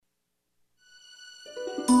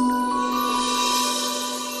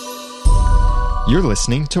You're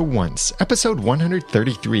listening to Once, episode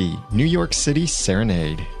 133, New York City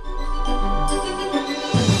Serenade.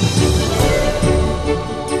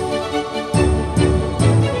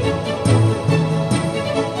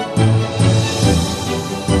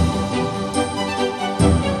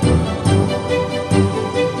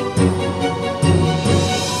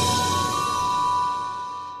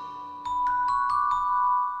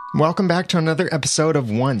 Welcome back to another episode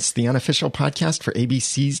of Once, the unofficial podcast for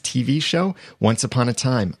ABC's TV show, Once Upon a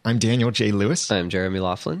Time. I'm Daniel J. Lewis. I'm Jeremy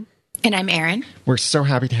Laughlin. And I'm Erin. We're so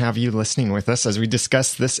happy to have you listening with us as we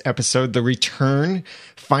discuss this episode, the return,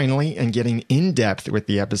 finally, and getting in depth with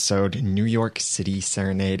the episode, New York City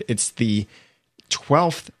Serenade. It's the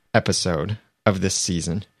 12th episode of this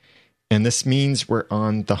season, and this means we're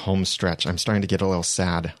on the home stretch. I'm starting to get a little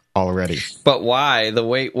sad already. But why? The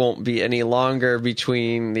wait won't be any longer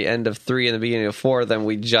between the end of 3 and the beginning of 4 than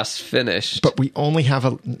we just finished. But we only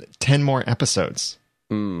have 10 more episodes.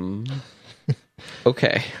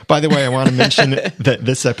 Okay. By the way, I want to mention that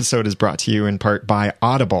this episode is brought to you in part by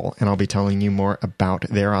Audible, and I'll be telling you more about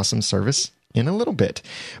their awesome service in a little bit.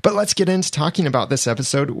 But let's get into talking about this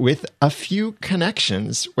episode with a few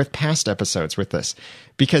connections with past episodes with this,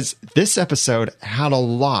 because this episode had a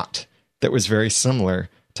lot that was very similar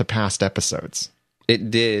to past episodes. It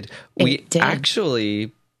did.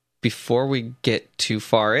 Actually, before we get too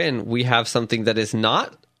far in, we have something that is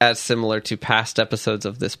not as similar to past episodes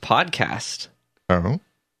of this podcast. Oh?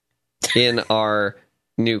 In our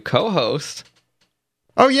new co-host.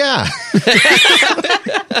 Oh, yeah.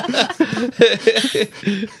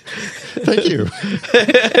 Thank you.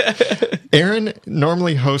 Erin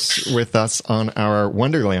normally hosts with us on our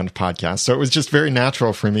Wonderland podcast, so it was just very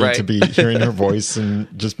natural for me to be hearing her voice and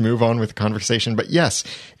just move on with the conversation. But yes,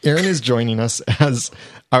 Erin is joining us as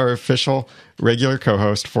our official regular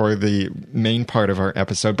co-host for the main part of our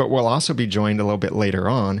episode, but we'll also be joined a little bit later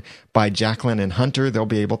on by Jacqueline and Hunter. They'll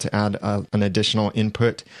be able to add an additional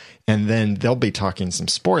input, and then they'll be talking some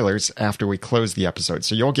spoilers after we close the episode.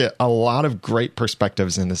 So you'll get a lot of great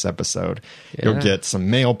perspectives in this episode. Yeah. You'll get some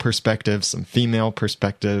male perspectives, some female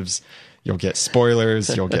perspectives. You'll get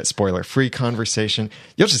spoilers. You'll get spoiler-free conversation.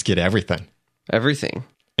 You'll just get everything. Everything.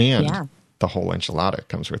 And the whole enchilada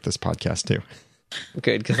comes with this podcast too.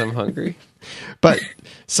 Good, because I'm hungry. But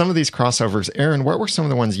some of these crossovers, Erin, what were some of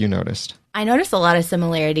the ones you noticed? I noticed a lot of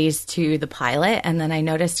similarities to the pilot, and then I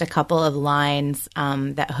noticed a couple of lines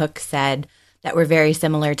that Hook said that were very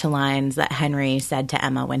similar to lines that Henry said to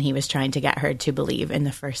Emma when he was trying to get her to believe in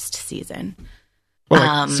the first season.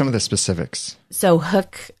 Well, like some of the specifics. So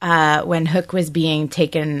Hook, when Hook was being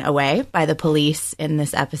taken away by the police in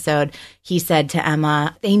this episode, he said to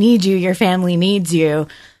Emma, "They need you, your family needs you,"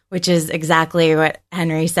 which is exactly what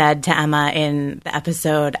Henry said to Emma in the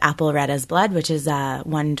episode Apple Red as Blood, which is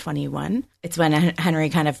 121. It's when Henry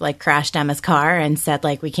kind of like crashed Emma's car and said,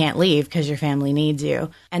 like, "We can't leave because your family needs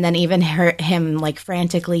you." And then even him like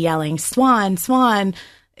frantically yelling, "Swan, Swan,"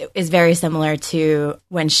 is very similar to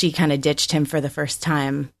when she kind of ditched him for the first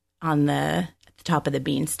time at the top of the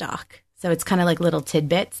beanstalk. So it's kind of like little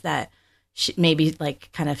tidbits that maybe like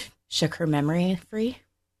kind of shook her memory free.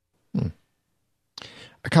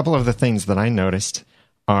 A couple of the things that I noticed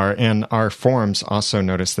are, and our forums also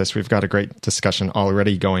noticed this, we've got a great discussion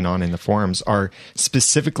already going on in the forums, are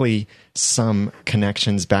specifically some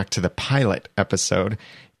connections back to the pilot episode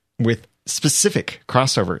with specific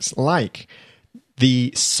crossovers, like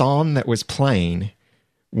the song that was playing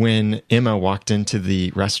when Emma walked into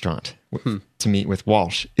the restaurant to meet with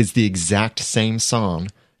Walsh is the exact same song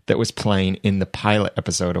that was playing in the pilot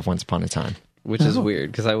episode of Once Upon a Time. Which is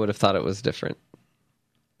weird, because I would have thought it was different.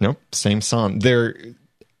 Nope, same song. They're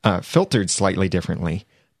filtered slightly differently,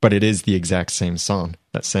 but it is the exact same song.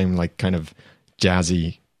 That same like kind of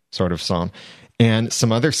jazzy sort of song. And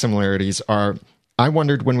some other similarities are, I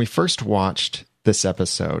wondered when we first watched this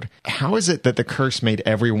episode, how is it that the curse made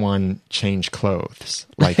everyone change clothes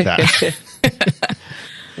like that?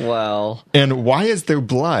 Well. And why is there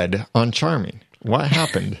blood on Charming? What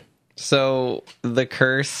happened? So the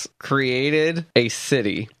curse created a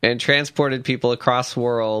city and transported people across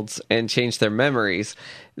worlds and changed their memories.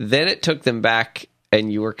 Then it took them back,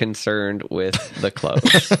 and you were concerned with the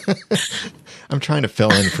clothes. I'm trying to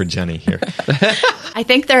fill in for Jenny here. I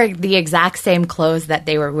think they're the exact same clothes that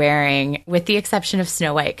they were wearing, with the exception of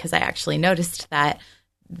Snow White, because I actually noticed that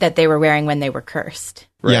they were wearing when they were cursed.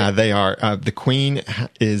 Right. Yeah, they are. The Queen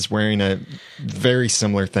is wearing a very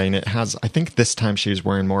similar thing. It has, I think this time she was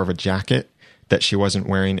wearing more of a jacket that she wasn't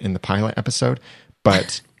wearing in the pilot episode,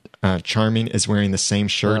 but Charming is wearing the same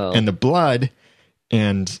shirt, and the blood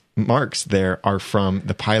and marks there are from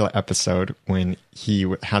the pilot episode when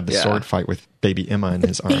he had the sword fight with baby Emma in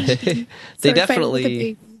his arms. They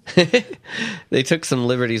definitely... They took some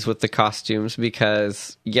liberties with the costumes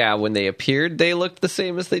because, when they appeared, they looked the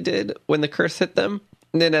same as they did when the curse hit them.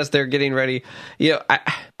 And then as they're getting ready,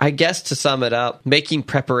 I guess to sum it up, making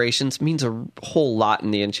preparations means a whole lot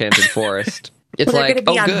in the Enchanted Forest. It's they're going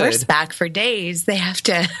to be on good. horseback for days. They have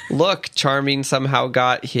to... Look, Charming somehow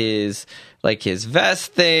got his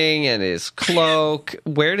vest thing and his cloak.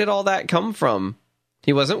 Where did all that come from?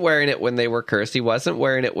 He wasn't wearing it when they were cursed. He wasn't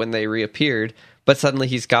wearing it when they reappeared. But suddenly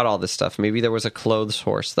he's got all this stuff. Maybe there was a clothes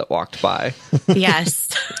horse that walked by. Yes.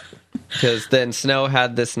 Because then Snow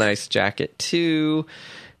had this nice jacket too.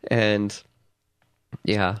 And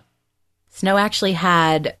Snow actually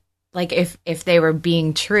had, if they were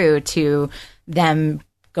being true to them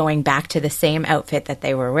going back to the same outfit that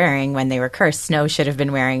they were wearing when they were cursed, Snow should have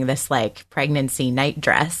been wearing this pregnancy night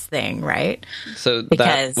dress thing, right? So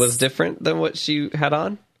that was different than what she had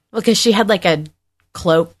on? Well, because she had a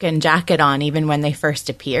cloak and jacket on even when they first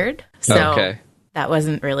appeared. So that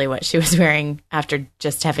wasn't really what she was wearing after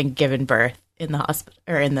just having given birth in the hospital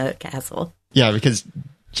or in the castle. Yeah, because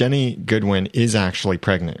Jenny Goodwin is actually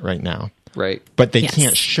pregnant right now. Right. But they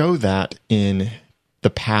can't show that in the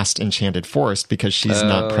past Enchanted Forest because she's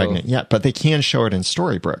not pregnant yet. But they can show it in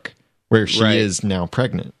Storybrooke where she is now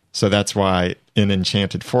pregnant. So that's why in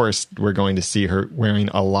Enchanted Forest, we're going to see her wearing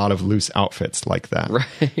a lot of loose outfits like that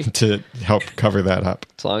to help cover that up.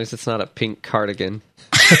 As long as it's not a pink cardigan.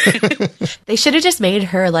 They should have just made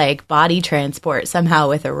her body transport somehow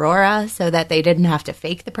with Aurora so that they didn't have to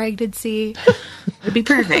fake the pregnancy. It'd be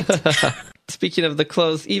perfect. Speaking of the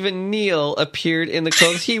clothes, even Neil appeared in the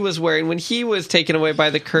clothes he was wearing when he was taken away by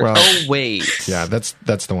the curse. Well, oh, wait. Yeah,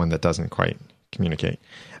 that's the one that doesn't quite communicate.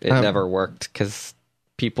 It never worked because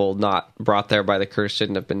people not brought there by the curse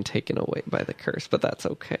shouldn't have been taken away by the curse, but that's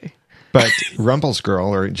okay. But Rumple's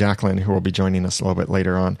girl, or Jacqueline, who will be joining us a little bit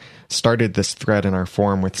later on, started this thread in our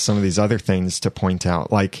forum with some of these other things to point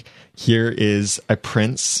out. Here is a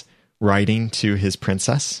prince riding to his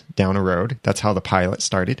princess down a road. That's how the pilot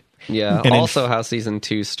started. Yeah, and also how season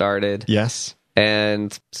 2 started. Yes.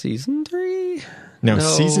 And season 3? No,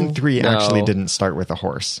 season 3 actually didn't start with a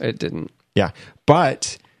horse. It didn't. Yeah,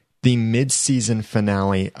 but the mid-season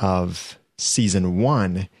finale of season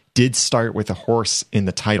 1 did start with a horse in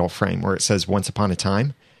the title frame where it says Once Upon a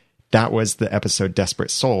Time. That was the episode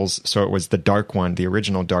Desperate Souls. So it was the Dark One, the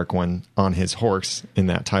original Dark One, on his horse in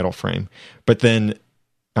that title frame. But then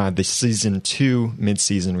the season 2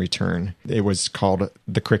 mid-season return, it was called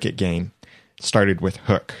The Cricket Game, started with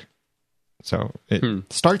Hook. So it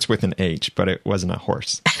starts with an H, but it wasn't a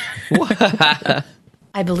horse.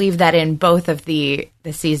 I believe that in both of the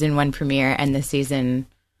season 1 premiere and the season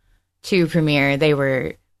 2 premiere, they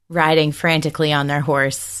were riding frantically on their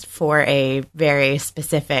horse for a very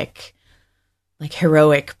specific,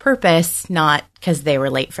 heroic purpose, not because they were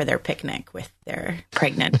late for their picnic with their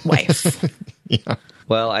pregnant wife. Yeah.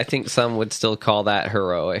 Well, I think some would still call that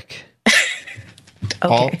heroic.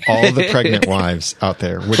 Okay. All the pregnant wives out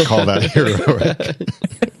there would call that heroic.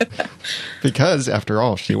 Because, after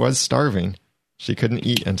all, she was starving. She couldn't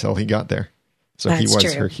eat until he got there. So he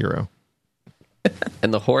was her hero.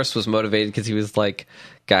 And the horse was motivated because he was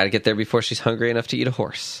gotta get there before she's hungry enough to eat a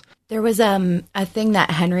horse. There was a thing that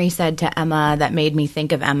Henry said to Emma that made me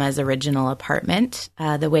think of Emma's original apartment.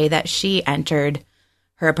 The way that she entered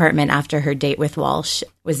her apartment after her date with Walsh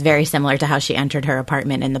was very similar to how she entered her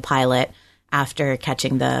apartment in the pilot after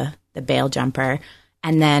catching the bail jumper.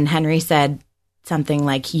 And then Henry said something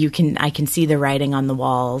like, I can see the writing on the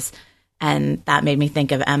walls. And that made me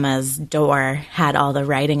think of Emma's door had all the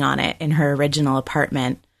writing on it in her original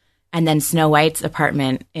apartment. And then Snow White's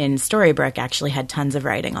apartment in Storybrooke actually had tons of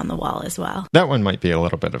writing on the wall as well. That one might be a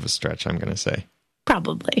little bit of a stretch, I'm going to say.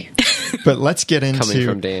 Probably. But let's get into... Coming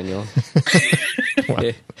from Daniel.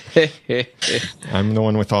 Well, I'm the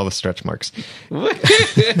one with all the stretch marks.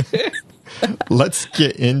 Let's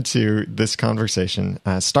get into this conversation,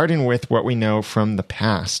 starting with what we know from the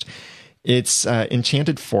past. It's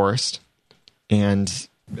Enchanted Forest, and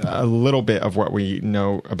a little bit of what we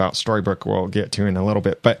know about Storybrooke we'll get to in a little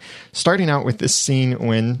bit. But starting out with this scene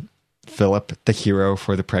when Philip, the hero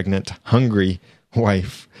for the pregnant, hungry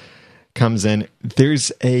wife, comes in,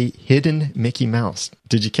 there's a hidden Mickey Mouse.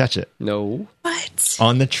 Did you catch it? No. What?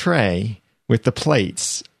 On the tray with the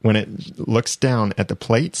plates, when it looks down at the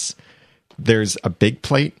plates, there's a big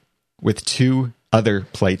plate with 2 other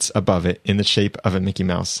plates above it in the shape of a Mickey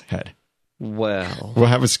Mouse head. Well, we'll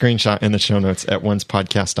have a screenshot in the show notes at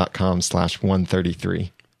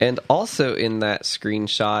oncepodcast.com/133. And also in that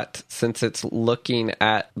screenshot, since it's looking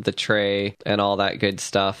at the tray and all that good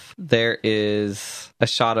stuff, there is a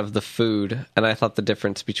shot of the food. And I thought the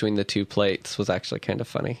difference between the two plates was actually kind of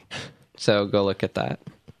funny. So go look at that.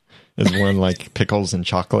 Is one like pickles and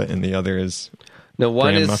chocolate and the other is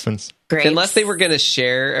one is muffins? Grapes. Unless they were going to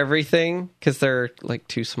share everything, because they're like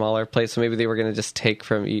two smaller plates, so maybe they were going to just take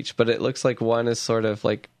from each. But it looks like one is sort of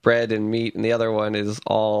like bread and meat, and the other one is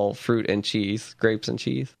all fruit and cheese, grapes and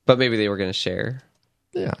cheese. But maybe they were going to share.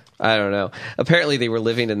 Yeah. I don't know. Apparently they were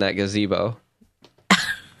living in that gazebo.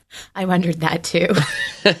 I wondered that too.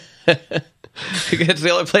 It's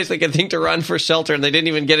the only place they could think to run for shelter, and they didn't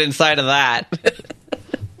even get inside of that.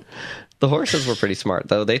 The horses were pretty smart,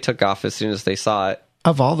 though. They took off as soon as they saw it.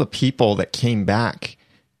 Of all the people that came back,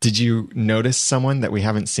 did you notice someone that we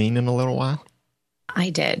haven't seen in a little while?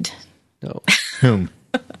 I did. No. Whom?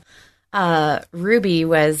 Ruby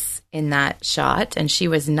was in that shot, and she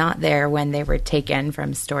was not there when they were taken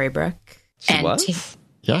from Storybrooke. She was?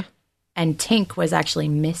 Yeah. And Tink was actually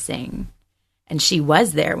missing. And she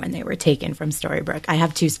was there when they were taken from Storybrooke. I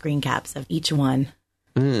have 2 screen caps of each one.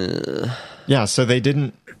 Yeah, so they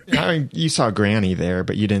didn't... you saw Granny there,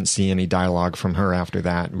 but you didn't see any dialogue from her after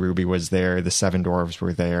that. Ruby was there. The 7 dwarves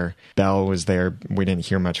were there. Belle was there. We didn't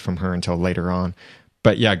hear much from her until later on.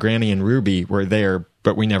 But yeah, Granny and Ruby were there,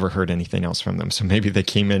 but we never heard anything else from them. So maybe they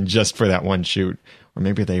came in just for that one shoot. Or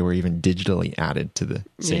maybe they were even digitally added to the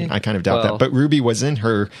scene. Yeah. I kind of doubt that. But Ruby was in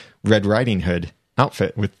her Red Riding Hood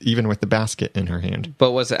outfit, even with the basket in her hand.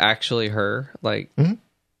 But was it actually her? Like... Mm-hmm.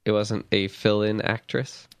 It wasn't a fill-in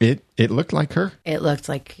actress? It looked like her. It looked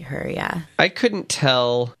like her, yeah. I couldn't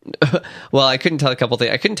tell... Well, I couldn't tell a couple things.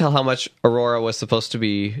 I couldn't tell how much Aurora was supposed to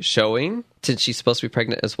be showing, since she's supposed to be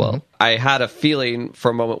pregnant as well. Mm-hmm. I had a feeling for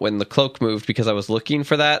a moment when the cloak moved, because I was looking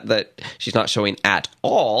for that she's not showing at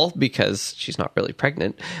all, because she's not really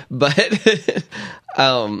pregnant. But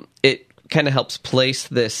it kind of helps place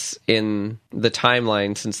this in the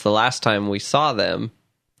timeline, since the last time we saw them,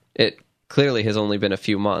 it clearly has only been a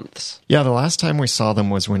few months. Yeah, the last time we saw them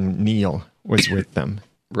was when Neil was with them.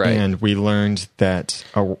 Right. And we learned that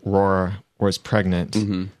Aurora was pregnant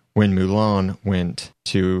when Mulan went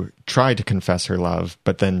to try to confess her love,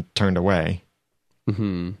 but then turned away.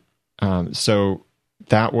 Mm-hmm. So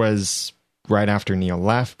that was right after Neil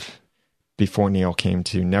left, before Neil came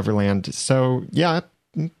to Neverland. So yeah,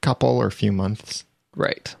 a couple or a few months.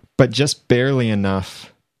 Right. But just barely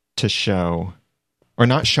enough to show... or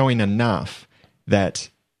not showing enough that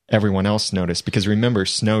everyone else noticed. Because remember,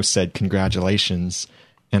 Snow said, "Congratulations,"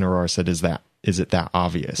 and Aurora said, "Is it that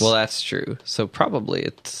obvious?" Well, that's true. So probably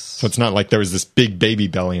it's... So it's not like there was this big baby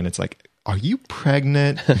belly and it's like, "Are you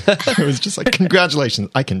pregnant?" It was just like, "Congratulations,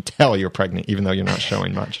 I can tell you're pregnant," even though you're not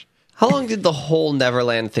showing much. How long did the whole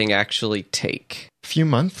Neverland thing actually take? A few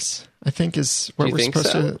months, I think, is what we're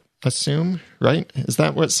supposed to assume, right? Is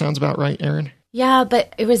that what sounds about right, Aaron? Yeah,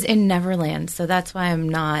 but it was in Neverland, so that's why I'm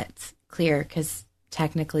not clear, because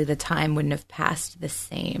technically the time wouldn't have passed the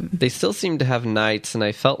same. They still seem to have nights, and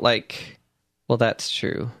I felt like, well, that's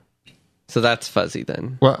true. So that's fuzzy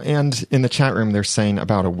then. Well, and in the chat room, they're saying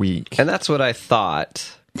about a week. And that's what I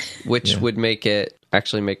thought, which would make it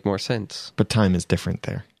actually make more sense. But time is different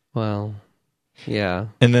there. Well, yeah.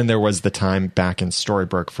 And then there was the time back in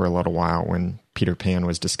Storybrooke for a little while when Peter Pan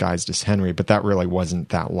was disguised as Henry, but that really wasn't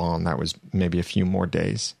that long. That was maybe a few more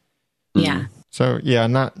days. Yeah. So, yeah,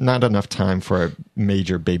 not enough time for a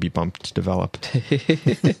major baby bump to develop.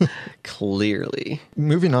 Clearly.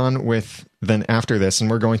 Moving on with then after this, and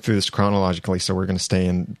we're going through this chronologically, so we're going to stay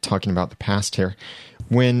in talking about the past here.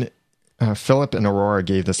 When Philip and Aurora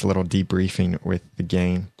gave this little debriefing with the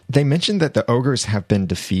gang, they mentioned that the ogres have been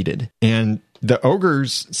defeated, and the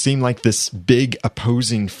ogres seem like this big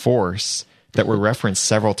opposing force that were referenced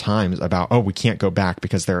several times about, oh, we can't go back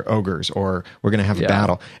because they're ogres, or we're going to have a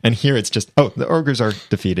battle. And here it's just, oh, the ogres are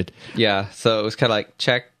defeated. Yeah, so it was kind of like,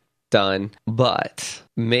 check, done. But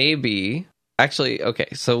maybe, actually, okay,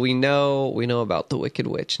 so we know about the Wicked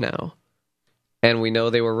Witch now. And we know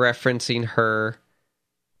they were referencing her.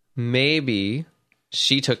 Maybe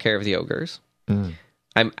she took care of the ogres. Mm.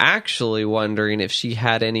 I'm actually wondering if she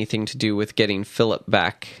had anything to do with getting Philip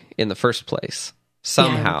back in the first place.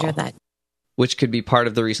 Somehow. Yeah, I that. Which could be part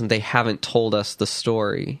of the reason they haven't told us the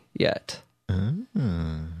story yet. And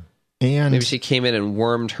maybe she came in and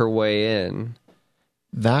wormed her way in.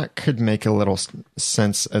 That could make a little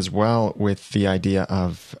sense as well with the idea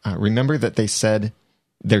of, remember that they said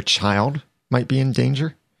their child might be in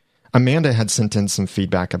danger? Amanda had sent in some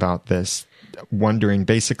feedback about this, wondering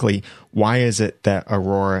basically, why is it that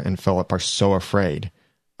Aurora and Philip are so afraid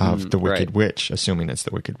of the Wicked Witch, assuming it's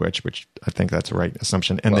the Wicked Witch, which I think that's the right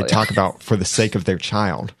assumption. And they talk about for the sake of their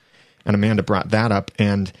child. And Amanda brought that up.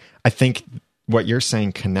 And I think what you're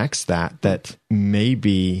saying connects that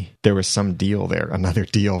maybe there was some deal there, another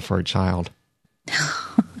deal for a child.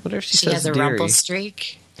 What if she She says has a dearie? rumple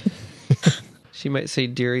streak. She might say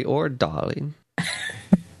dearie or darling.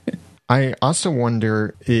 I also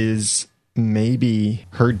wonder, is maybe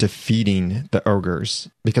her defeating the ogres,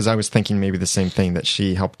 because I was thinking maybe the same thing, that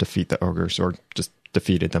she helped defeat the ogres or just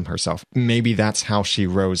defeated them herself. Maybe that's how she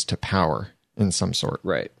rose to power in some sort.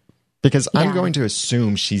 Right. Because I'm going to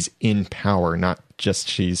assume she's in power, not just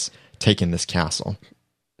she's taken this castle.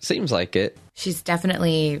 Seems like it. She's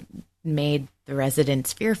definitely made the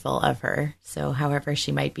residents fearful of her. So however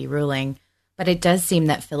she might be ruling. But it does seem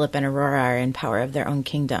that Philip and Aurora are in power of their own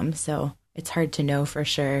kingdom. So it's hard to know for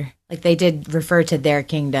sure. Like, they did refer to their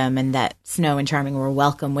kingdom and that Snow and Charming were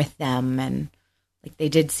welcome with them. And like, they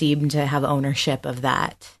did seem to have ownership of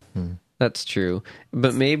that. That's true.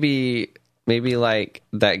 But maybe like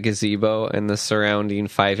that gazebo and the surrounding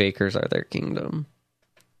 5 acres are their kingdom.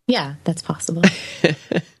 Yeah, that's possible.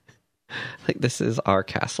 Like, this is our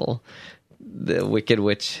castle. The Wicked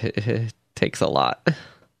Witch takes a lot.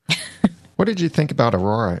 What did you think about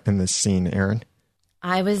Aurora in this scene, Aaron?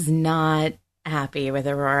 I was not happy with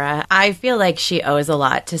Aurora. I feel like she owes a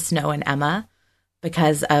lot to Snow and Emma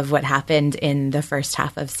because of what happened in the first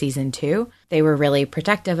half of season 2. They were really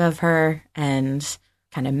protective of her and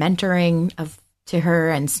kind of mentoring to her,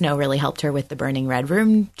 and Snow really helped her with the burning red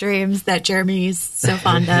room dreams that Jeremy's so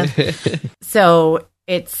fond of. So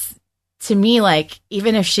it's, to me, like,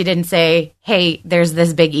 even if she didn't say, hey, there's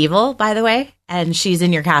this big evil, by the way, and she's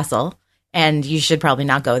in your castle, and you should probably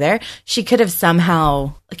not go there, she could have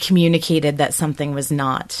somehow communicated that something was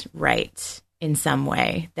not right in some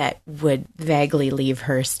way that would vaguely leave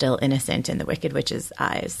her still innocent in the Wicked Witch's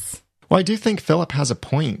eyes. Well, I do think Philip has a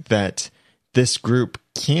point that this group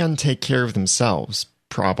can take care of themselves,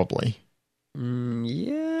 probably.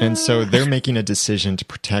 Yeah. And so they're making a decision to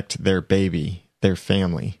protect their baby, their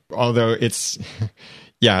family. Although it's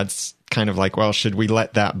kind of like, well, should we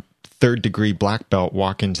let that 3rd degree black belt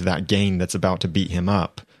walk into that gang that's about to beat him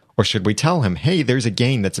up? Or should we tell him, hey, there's a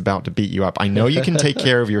gang that's about to beat you up. I know you can take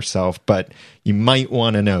care of yourself, but you might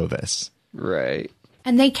want to know this. Right.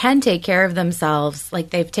 And they can take care of themselves. Like,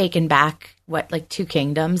 they've taken back, 2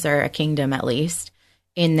 kingdoms, or a kingdom at least,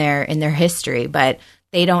 in their history. But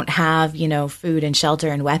they don't have, food and shelter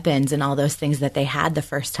and weapons and all those things that they had the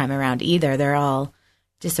first time around either. They're all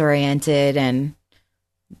disoriented and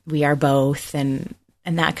we are both and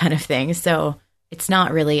that kind of thing. So it's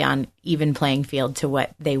not really on even playing field to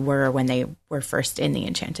what they were when they were first in the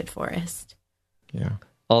Enchanted Forest. Yeah.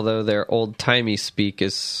 Although their old-timey speak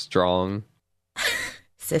is strong.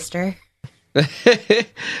 Sister.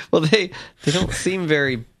 Well, they don't seem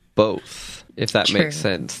very both, if that True. makes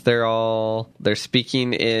sense. They're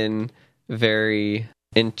speaking in very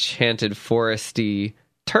Enchanted Foresty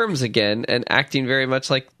terms again and acting very much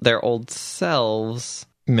like their old selves.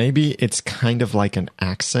 Maybe it's kind of like an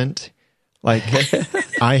accent. Like,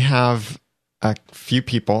 I have a few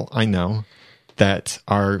people I know that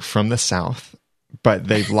are from the South, but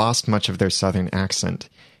they've lost much of their Southern accent.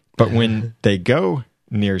 But when they go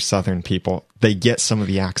near Southern people, they get some of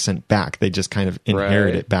the accent back. They just kind of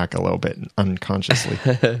inherit it back a little bit unconsciously.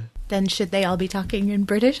 Then should they all be talking in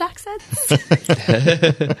British accents?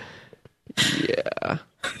 Yeah.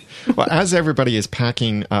 Well, as everybody is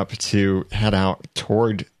packing up to head out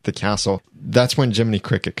toward the castle, that's when Jiminy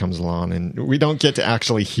Cricket comes along, and we don't get to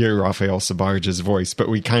actually hear Raphael Sabarge's voice, but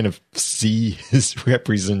we kind of see his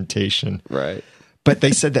representation. Right. But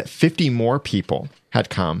they said that 50 more people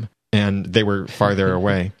had come, and they were farther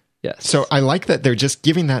away. Yes. So I like that they're just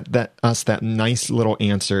giving us that nice little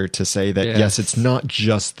answer to say that, yes, it's not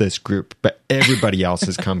just this group, but everybody else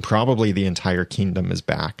has come. Probably the entire kingdom is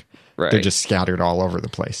back. Right. They're just scattered all over the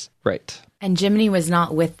place. Right. And Jiminy was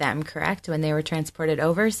not with them, correct, when they were transported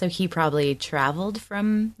over? So he probably traveled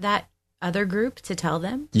from that other group to tell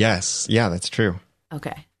them? Yes. Yeah, that's true.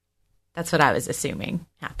 Okay. That's what I was assuming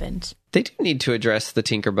happened. They do need to address the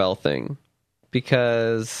Tinkerbell thing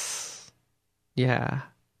because, I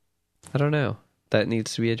don't know. That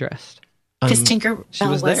needs to be addressed. Because Tinkerbell she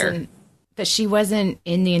was there. wasn't. But she wasn't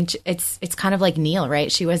in the... It's kind of like Neil, right?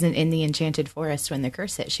 She wasn't in the Enchanted Forest when the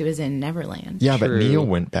curse hit. She was in Neverland. Yeah, but True. Neil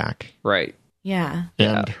went back. Right. Yeah.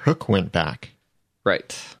 And Hook went back.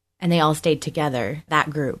 Right. And they all stayed together, that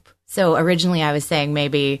group. So originally I was saying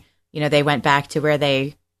maybe, they went back to where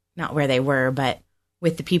they... Not where they were, but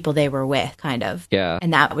with the people they were with, kind of. Yeah.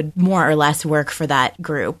 And that would more or less work for that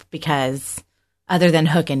group because other than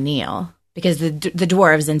Hook and Neil, because the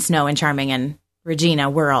dwarves and Snow and Charming and Regina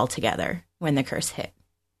were all together when the curse hit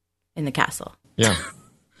in the castle. Yeah.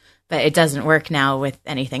 But it doesn't work now with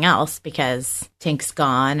anything else because Tink's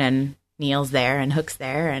gone and Neil's there and Hook's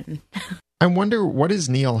there. And I wonder, what is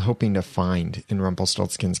Neil hoping to find in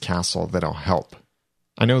Rumpelstiltskin's castle that'll help?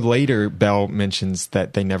 I know later Belle mentions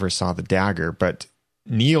that they never saw the dagger, but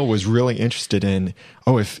Neil was really interested in,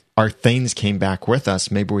 if our Thanes came back with us,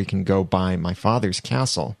 maybe we can go buy my father's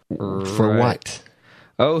castle. Right. For what?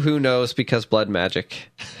 Oh, who knows, because blood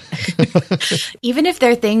magic. Even if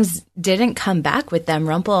their things didn't come back with them,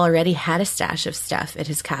 Rumpel already had a stash of stuff at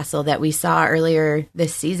his castle that we saw earlier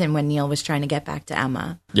this season when Neil was trying to get back to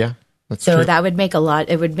Emma. Yeah, that's so true. That would make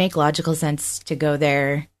it would make logical sense to go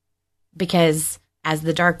there because as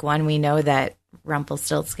the Dark One, we know that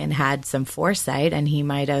Rumpelstiltskin had some foresight and he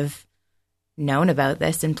might have known about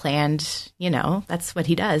this and planned, that's what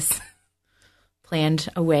he does. Planned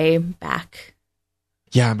a way back.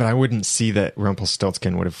 Yeah, but I wouldn't see that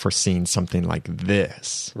Rumpelstiltskin would have foreseen something like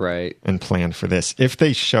this. Right. And planned for this. If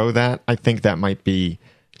they show that, I think that might be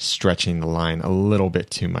stretching the line a little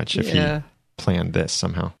bit too much if he planned this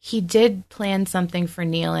somehow. He did plan something for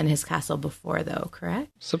Neil in his castle before, though, correct?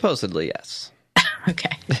 Supposedly, yes.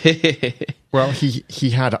 Okay. Well, he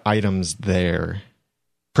had items there,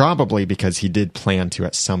 probably because he did plan to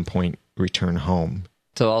at some point return home.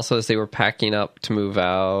 So also as they were packing up to move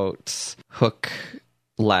out, Hook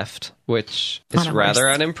left, which is rather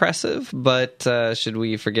unimpressive, but should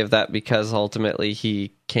we forgive that because ultimately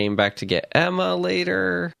he came back to get Emma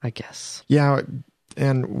later? I guess. Yeah,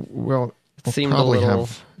 and we'll probably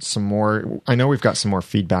have some more. I know we've got some more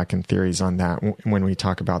feedback and theories on that when we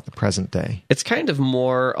talk about the present day. It's kind of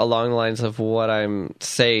more along the lines of what I'm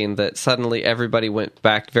saying, that suddenly everybody went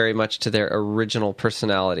back very much to their original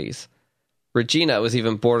personalities. Regina was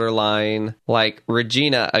even borderline like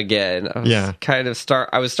Regina again.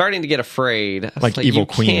 I was starting to get afraid. Like evil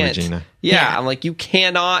Queen Regina. Yeah, I'm like, you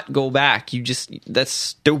cannot go back. That's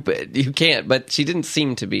stupid. You can't. But she didn't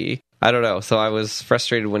seem to be. I don't know. So I was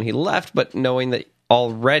frustrated when he left, but knowing that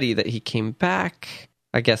already that he came back,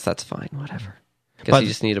 I guess that's fine. Whatever. Guess you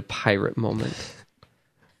just need a pirate moment.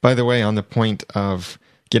 By the way, on the point of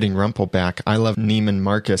getting Rumpel back, I love Neiman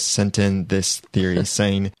Marcus sent in this theory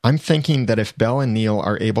saying, I'm thinking that if Belle and Neil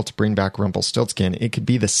are able to bring back Rumpelstiltskin, it could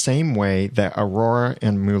be the same way that Aurora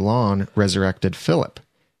and Mulan resurrected Philip.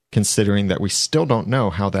 Considering that we still don't know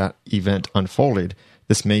how that event unfolded,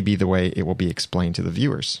 this may be the way it will be explained to the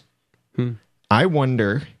viewers. I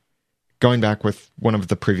wonder, going back with one of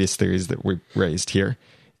the previous theories that we raised here,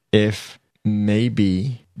 if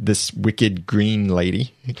maybe this wicked green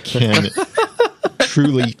lady can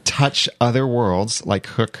truly touch other worlds, like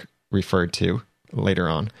Hook referred to later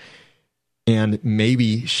on, and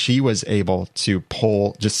maybe she was able to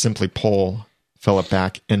simply pull Philip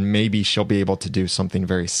back, and maybe she'll be able to do something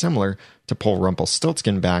very similar to pull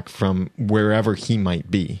Rumpelstiltskin back from wherever he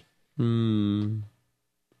might be.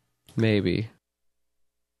 Maybe.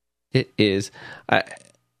 It is.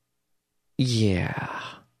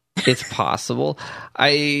 It's possible.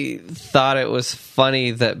 I thought it was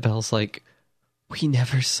funny that Belle's like, we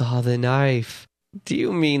never saw the knife. Do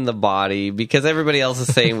you mean the body? Because everybody else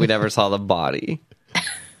is saying we never saw the body.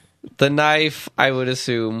 The knife, I would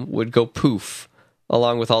assume, would go poof,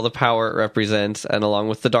 along with all the power it represents, and along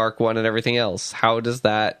with the Dark One and everything else. How does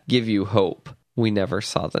that give you hope? We never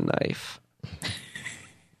saw the knife.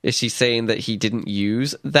 Is she saying that he didn't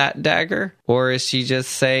use that dagger? Or is she just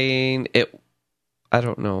saying it? I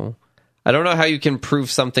don't know. I don't know how you can prove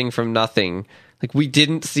something from nothing. Like, we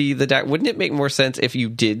didn't see the dagger. Wouldn't it make more sense if you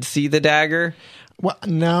did see the dagger? Well,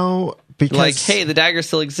 no, because... Like, hey, the dagger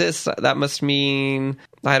still exists. That must mean,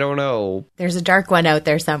 I don't know. There's a Dark One out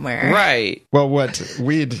there somewhere. Right. Well, what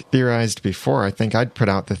we'd theorized before, I think I'd put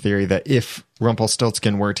out the theory that if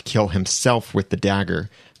Rumpelstiltskin were to kill himself with the dagger,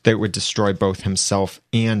 that would destroy both himself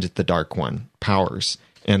and the Dark One powers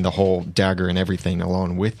and the whole dagger and everything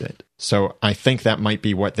along with it. So I think that might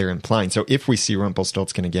be what they're implying. So if we see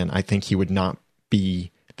Rumpelstiltskin again, I think he would not be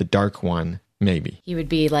the Dark One, maybe. He would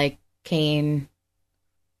be like Kane,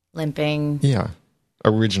 limping. Yeah.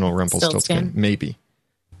 Original Rumpelstiltskin, maybe.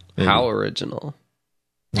 How original?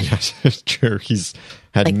 Yes, sure. He's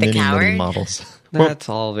had like many models. That's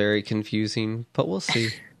all very confusing, but we'll see.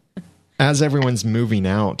 As everyone's moving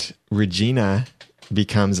out, Regina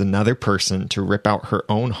becomes another person to rip out her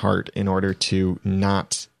own heart in order to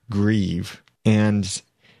not grieve. And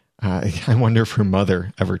I wonder if her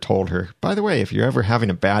mother ever told her, by the way, if you're ever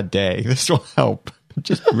having a bad day, this will help.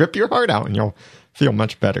 Just rip your heart out and you'll feel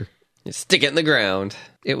much better. You stick it in the ground.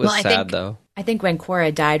 It was sad, though. I think when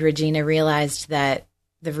Cora died, Regina realized that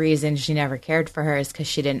the reason she never cared for her is because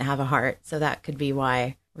she didn't have a heart. So that could be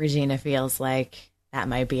why Regina feels like that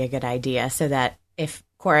might be a good idea. So that if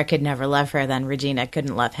Cora could never love her, then Regina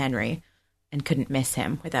couldn't love Henry and couldn't miss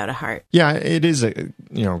him without a heart. Yeah, it is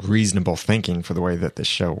reasonable thinking for the way that the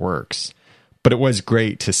show works. But it was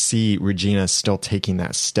great to see Regina still taking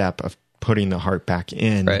that step of putting the heart back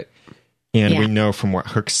in. Right. And we know from what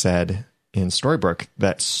Hook said in Storybrooke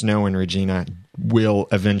that Snow and Regina will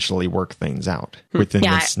eventually work things out within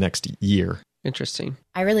this next year. Interesting.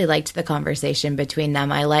 I really liked the conversation between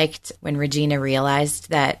them. I liked when Regina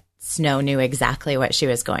realized that Snow knew exactly what she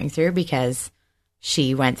was going through because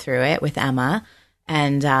she went through it with Emma.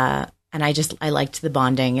 And I liked the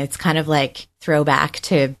bonding. It's kind of like throwback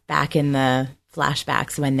to back in the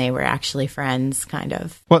flashbacks when they were actually friends, kind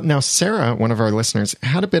of. Well, now Sarah, one of our listeners,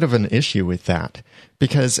 had a bit of an issue with that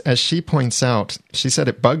because, as she points out, she said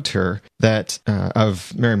it bugged her that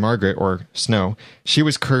of Mary Margaret, or Snow, she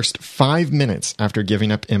was cursed 5 minutes after giving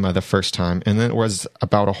up Emma the first time, and then it was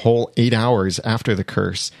about a whole 8 hours after the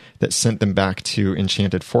curse that sent them back to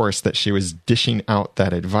Enchanted Forest that she was dishing out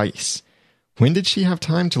that advice. When did she have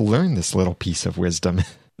time to learn this little piece of wisdom?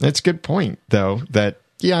 That's a good point, though, that,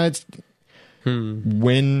 it's...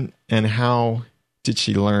 When and how did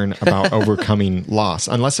she learn about overcoming loss?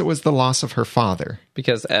 Unless it was the loss of her father.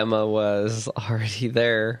 Because Emma was already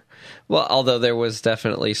there. Well, although there was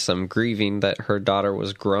definitely some grieving that her daughter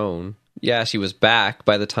was grown. Yeah, she was back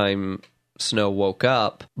by the time Snow woke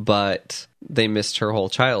up, but they missed her whole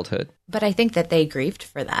childhood. But I think that they grieved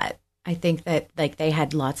for that. I think that they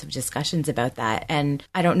had lots of discussions about that. And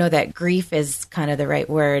I don't know that grief is kind of the right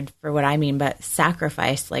word for what I mean, but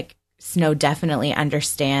sacrifice, Snow definitely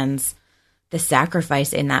understands the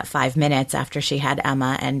sacrifice in that 5 minutes after she had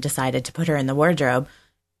Emma and decided to put her in the wardrobe.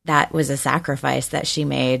 That was a sacrifice that she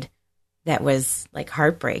made that was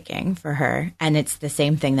heartbreaking for her. And it's the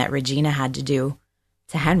same thing that Regina had to do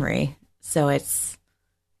to Henry. So it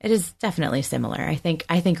is definitely similar. I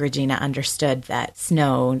think Regina understood that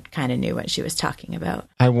Snow kind of knew what she was talking about.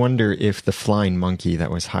 I wonder if the flying monkey that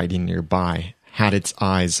was hiding nearby had its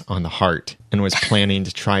eyes on the heart and was planning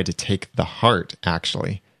to try to take the heart,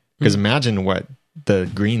 actually. Because imagine what the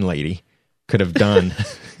green lady could have done.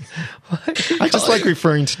 I just like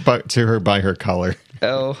referring to her by her color.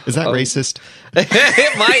 Oh. Is that racist?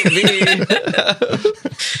 It might be.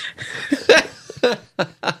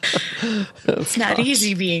 It's not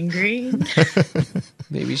easy being green.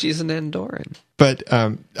 Maybe she's an Andorran. But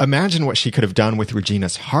imagine what she could have done with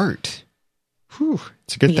Regina's heart. Whew.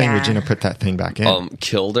 It's a good thing Regina put that thing back in.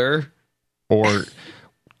 Killed her? Or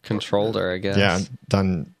controlled her, I guess. Yeah,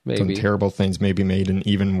 done terrible things, maybe made an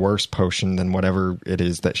even worse potion than whatever it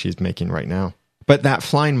is that she's making right now. But that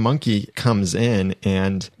flying monkey comes in,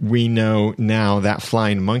 and we know now that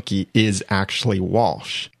flying monkey is actually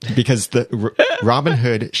Walsh. Because Robin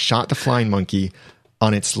Hood shot the flying monkey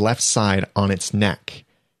on its left side on its neck.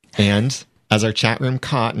 And as our chat room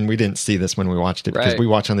caught, and we didn't see this when we watched it, because we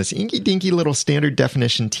watch on this inky-dinky little standard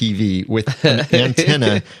definition TV with an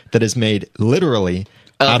antenna that is made literally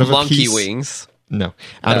out of monkey wings. No,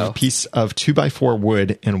 out of a piece of 2x4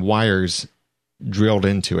 wood and wires drilled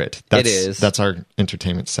into it. That's our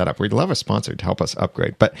entertainment setup. We'd love a sponsor to help us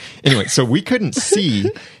upgrade. But anyway, so we couldn't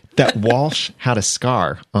see that Walsh had a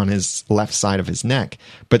scar on his left side of his neck.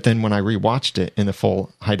 But then when I rewatched it in the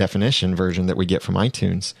full high definition version that we get from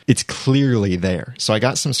iTunes, it's clearly there. So I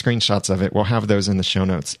got some screenshots of it. We'll have those in the show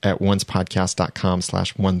notes at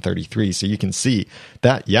oncepodcast.com/133. So you can see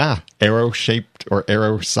that, arrow-shaped or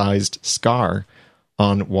arrow-sized scar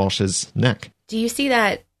on Walsh's neck. Do you see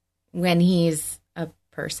that when he's a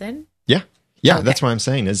person? Yeah. Okay. That's what I'm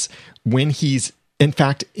saying is when he's, in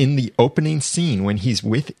fact, in the opening scene, when he's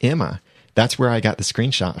with Emma, that's where I got the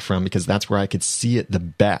screenshot from because that's where I could see it the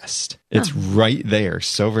best. It's right there,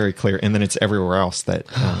 so very clear. And then it's everywhere else that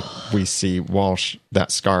we see Walsh,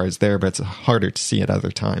 that scar is there, but it's harder to see at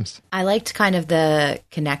other times. I liked kind of the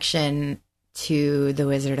connection to The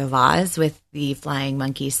Wizard of Oz with the flying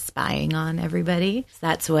monkeys spying on everybody.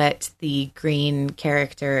 That's what the green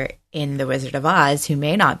character in The Wizard of Oz, who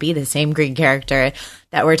may not be the same green character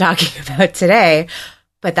that we're talking about today,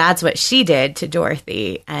 but that's what she did to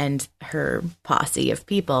Dorothy and her posse of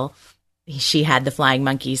people. She had the flying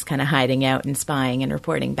monkeys kind of hiding out and spying and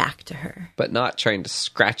reporting back to her. But not trying to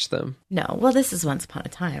scratch them. No, well, this is Once Upon a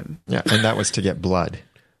Time. Yeah, and that was to get blood.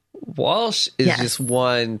 Walsh is just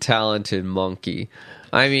one talented monkey.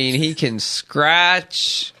 I mean, he can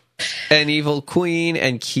scratch an evil queen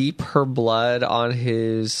and keep her blood on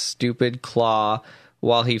his stupid claw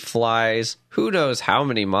while he flies who knows how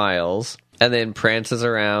many miles and then prances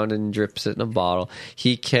around and drips it in a bottle.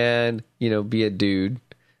 He can, be a dude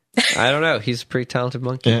I don't know. He's a pretty talented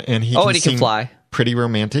monkey. And he can fly. Pretty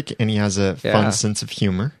romantic, and he has a fun sense of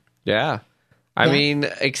humor. Yeah. I mean,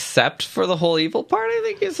 except for the whole evil part, I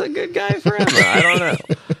think he's a good guy for Emma. I don't know.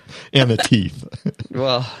 And the teeth.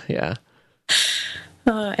 Well, yeah.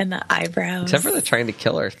 Oh, and the eyebrows. Except for the trying to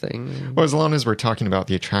kill her thing. Well, as long as we're talking about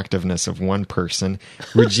the attractiveness of one person,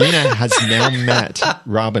 Regina has now met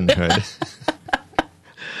Robin Hood.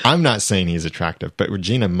 I'm not saying he's attractive, but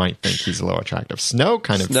Regina might think he's a little attractive. Snow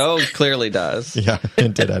clearly does. Yeah,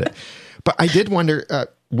 hinted at it. But I did wonder,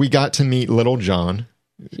 we got to meet Little John.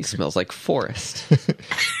 He smells like forest.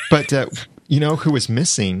 But you know who was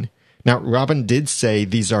missing? Now, Robin did say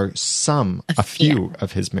these are a few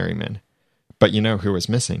of his merry men. But you know who was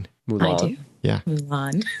missing? Mulan. I do. Yeah.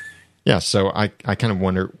 Mulan. Yeah, so I kind of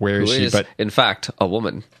wonder where is she? But in fact, a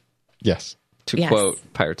woman. Yes. To quote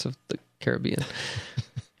Pirates of the Caribbean.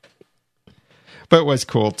 But it was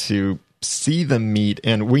cool to see them meet,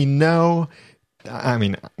 and we know, I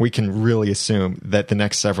mean, we can really assume that the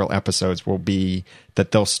next several episodes will be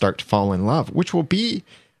that they'll start to fall in love, which will be,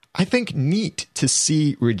 I think, neat to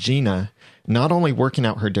see Regina not only working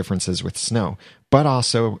out her differences with Snow, but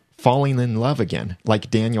also falling in love again,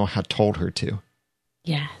 like Daniel had told her to.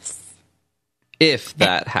 Yes. If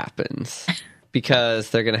that happens, because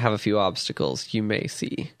they're going to have a few obstacles you may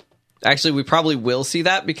see. Actually, we probably will see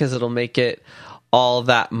that because it'll make it all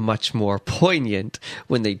that much more poignant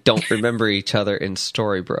when they don't remember each other in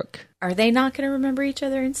Storybrooke. Are they not going to remember each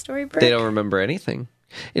other in Storybrooke? They don't remember anything.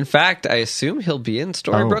 In fact, I assume he'll be in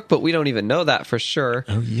Storybrooke, but we don't even know that for sure.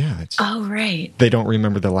 Oh, yeah. Right. They don't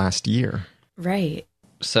remember the last year. Right.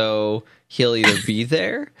 So he'll either be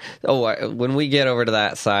there. When we get over to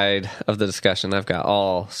that side of the discussion, I've got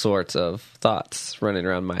all sorts of thoughts running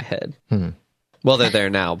around my head. Well, they're there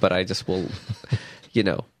now, but I just will,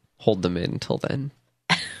 hold them in until then.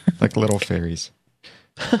 Like little fairies.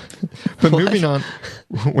 But moving on,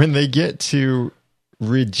 when they get to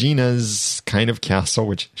Regina's kind of castle,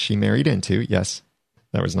 which she married into, yes,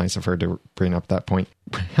 that was nice of her to bring up that point.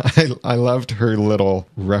 I loved her little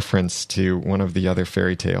reference to one of the other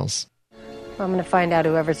fairy tales. I'm going to find out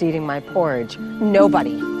whoever's eating my porridge.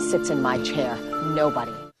 Nobody sits in my chair.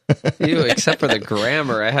 Nobody. Ew, except for the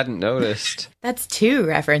grammar. I hadn't noticed. That's 2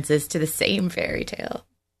 references to the same fairy tale.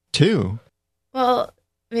 2? Well,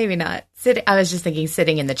 maybe not. I was just thinking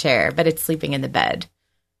sitting in the chair, but it's sleeping in the bed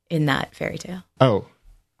in that fairy tale. Oh.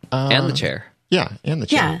 And the chair. Yeah, and the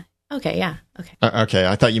chair. Yeah. Okay, yeah. Okay. Okay,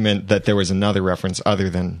 I thought you meant that there was another reference other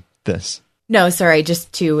than this. No, sorry,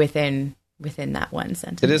 just 2 within that one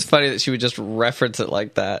sentence. It is funny that she would just reference it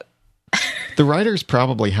like that. The writers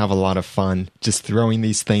probably have a lot of fun just throwing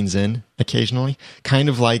these things in occasionally. Kind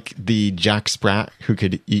of like the Jack Sprat who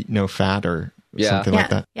could eat no fat or something like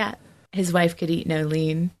that. Yeah, his wife could eat no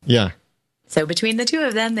lean. Yeah. So between the 2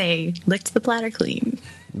 of them, they licked the platter clean.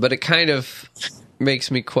 But it kind of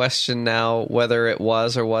makes me question now whether it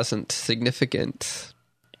was or wasn't significant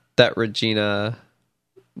that Regina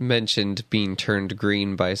mentioned being turned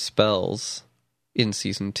green by spells in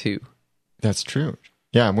season 2. That's true.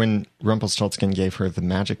 Yeah, when Rumpelstiltskin gave her the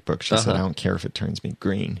magic book, she said, I don't care if it turns me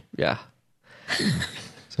green. Yeah.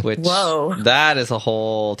 Which, that is a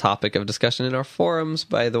whole topic of discussion in our forums,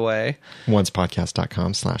 by the way.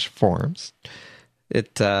 oncepodcast.com/forums.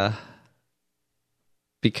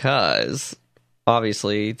 Because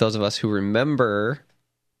obviously those of us who remember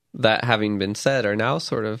that having been said are now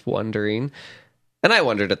sort of wondering, and I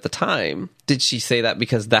wondered at the time, did she say that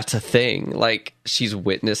because that's a thing? Like she's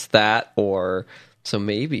witnessed that, or so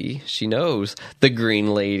maybe she knows the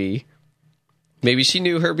green lady. Maybe she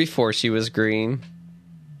knew her before she was green.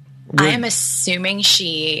 I am assuming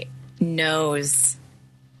she knows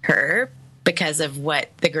her because of what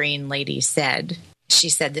the green lady said. She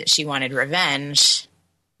said that she wanted revenge.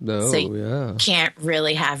 No, so you can't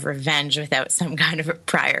really have revenge without some kind of a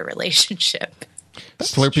prior relationship.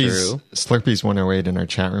 Slurpees 108 in our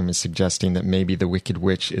chat room is suggesting that maybe the Wicked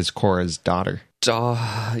Witch is Cora's daughter.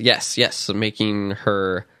 Yes. So making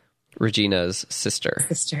her Regina's sister.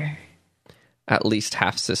 At least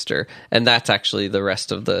half sister. And that's actually the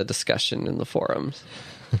rest of the discussion in the forums.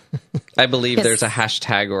 I believe there's a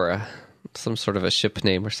hashtag or some sort of a ship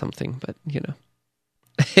name or something, but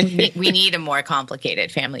we need a more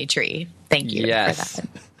complicated family tree. Thank you for that.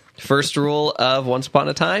 First rule of Once Upon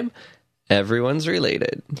a Time, everyone's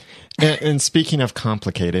related. And speaking of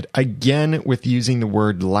complicated, again with using the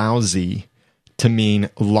word lousy to mean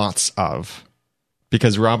lots of.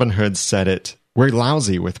 Because Robin Hood said it, we're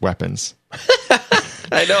lousy with weapons.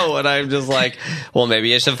 I know, and I'm just like, well,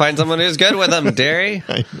 maybe I should find someone who's good with them, Derry.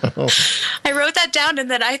 I know. I wrote that down,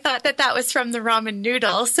 and then I thought that was from the ramen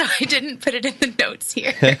noodle, so I didn't put it in the notes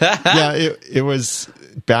here. Yeah, it was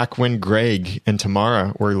back when Greg and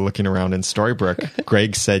Tamara were looking around in Storybrooke.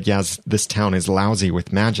 Greg said, yes, this town is lousy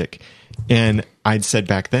with magic. And I'd said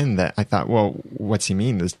back then that I thought, well, what's he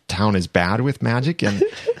mean? This town is bad with magic? And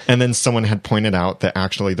then someone had pointed out that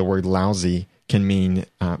actually the word lousy can mean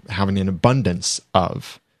having an abundance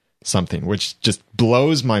of something, which just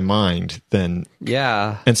blows my mind then.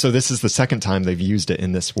 Yeah. And so this is the second time they've used it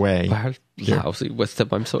in this way. Lousy with them.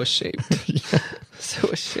 I'm so ashamed. Yeah. So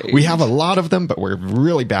ashamed. We have a lot of them, but we're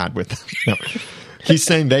really bad with them. No. He's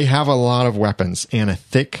saying they have a lot of weapons and a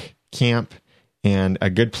thick camp and a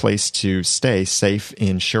good place to stay safe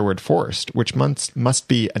in Sherwood Forest, which must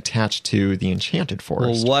be attached to the Enchanted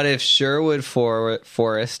Forest. Well, what if Sherwood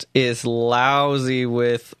Forest is lousy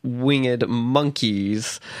with winged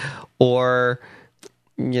monkeys or,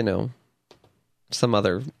 some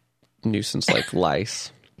other nuisance like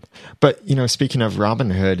lice? But, speaking of Robin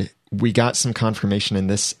Hood, we got some confirmation in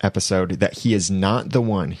this episode that he is not the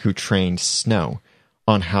one who trained Snow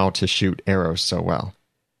on how to shoot arrows so well.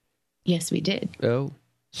 Yes, we did. Oh.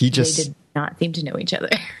 They did not seem to know each other.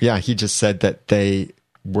 Yeah, he just said that they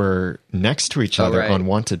were next to each other on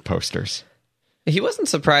wanted posters. He wasn't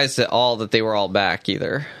surprised at all that they were all back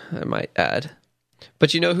either, I might add.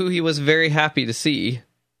 But you know who he was very happy to see?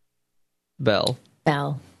 Belle.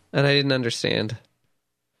 Belle. And I didn't understand.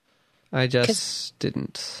 I just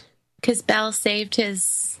didn't. Because Belle saved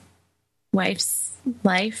his wife's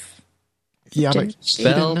life. Yeah, but he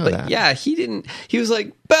didn't know that. Yeah, he didn't. He was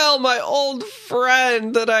like, Belle, my old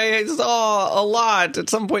friend that I saw a lot. At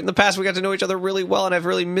some point in the past, we got to know each other really well, and I've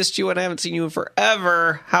really missed you, and I haven't seen you in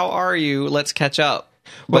forever. How are you? Let's catch up.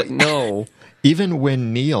 But no. Even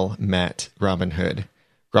when Neil met Robin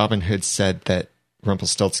Hood said that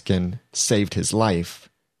Rumpelstiltskin saved his life,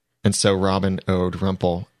 and so Robin owed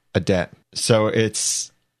Rumple a debt. So it's...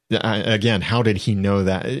 Again, how did he know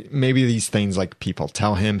that? Maybe these things like people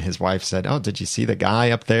tell him. His wife said, oh, did you see the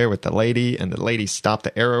guy up there with the lady? And the lady stopped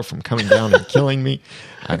the arrow from coming down and killing me.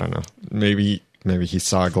 I don't know. Maybe he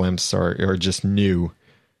saw a glimpse or just knew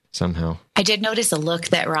somehow. I did notice a look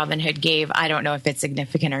that Robin Hood gave. I don't know if it's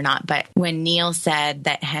significant or not, but when Neil said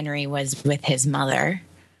that Henry was with his mother,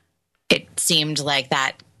 it seemed like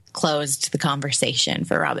that closed the conversation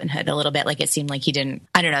for Robin Hood a little bit. Like it seemed like he didn't,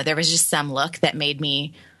 I don't know. There was just some look that made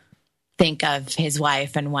me think of his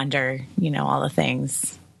wife and wonder, all the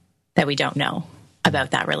things that we don't know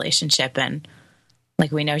about that relationship. And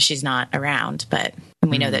like, we know she's not around,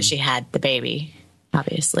 and we know that she had the baby,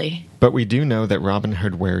 obviously. But we do know that Robin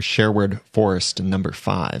Hood wears Sherwood Forest number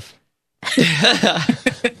 5.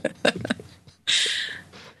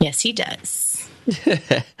 Yes, he does.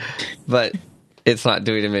 But it's not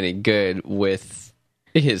doing him any good with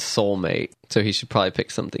his soulmate. So he should probably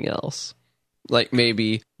pick something else. Like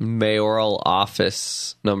maybe mayoral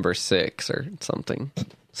office number 6 or something.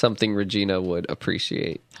 Something Regina would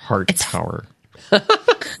appreciate. Heart power.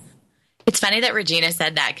 It's funny that Regina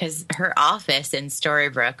said that because her office in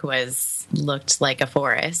Storybrooke looked like a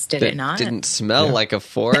forest, did it not? Didn't smell like a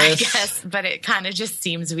forest. I guess, but it kind of just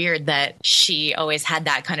seems weird that she always had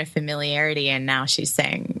that kind of familiarity, and now she's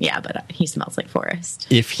saying, yeah, but he smells like forest.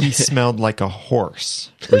 If he smelled like a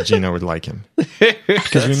horse, Regina would like him.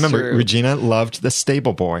 Because remember, true. Regina loved the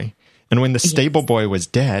stable boy. And when the stable boy was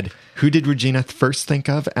dead, who did Regina first think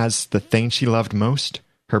of as the thing she loved most?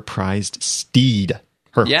 Her prized steed.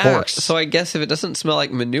 Her horse. So I guess if it doesn't smell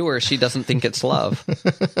like manure, she doesn't think it's love.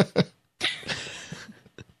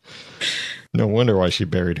 No wonder why she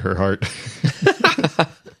buried her heart.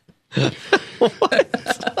 What?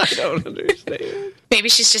 I don't understand. Maybe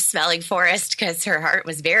she's just smelling forest because her heart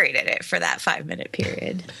was buried in it for that 5-minute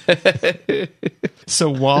period. So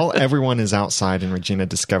while everyone is outside and Regina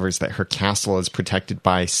discovers that her castle is protected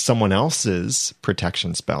by someone else's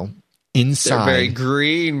protection spell, inside... Their very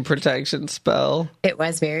green protection spell. It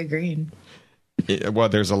was very green. Well,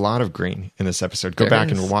 there's a lot of green in this episode. Go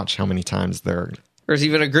back and watch how many times There's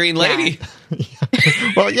even a green lady. Yeah.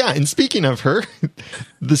 Well, yeah, and speaking of her,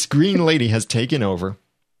 this green lady has taken over,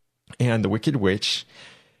 and the Wicked Witch,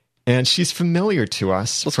 and she's familiar to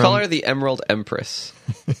us. Let's call her the Emerald Empress.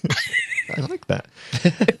 I like that.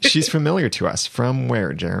 She's familiar to us. From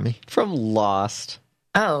where, Jeremy? From Lost.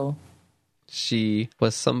 Oh. She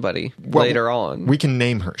was somebody later on. We can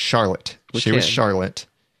name her Charlotte. She was Charlotte.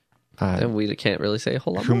 And we can't really say a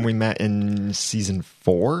whole lot whom more. we met in season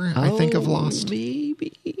 4, I think, of Lost.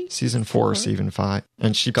 Maybe. Season 4 or season 5.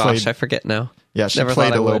 And she played... I forget now. Yeah, she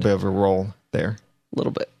played a little bit of a role there. A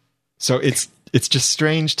little bit. So it's it's just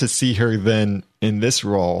strange to see her then in this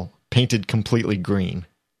role painted completely green.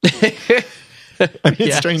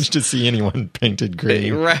 It's strange to see anyone painted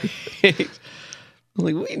green. Right.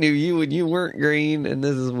 Like, we knew you when you weren't green, and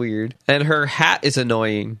this is weird. And her hat is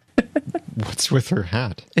annoying. What's with her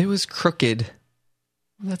hat? It was crooked.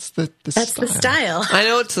 That's the style. I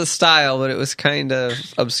know it's the style, but it was kind of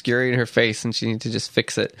obscuring her face, and she needed to just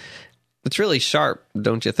fix it. It's really sharp,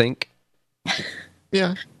 don't you think?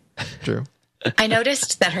 Yeah, true. I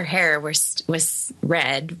noticed that her hair was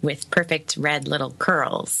red with perfect red little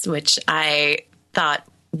curls, which I thought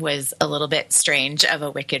was a little bit strange of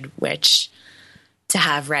a wicked witch to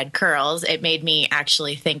have red curls. It made me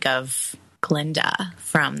actually think of Glinda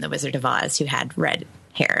from The Wizard of Oz, who had red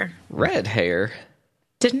hair. Red hair?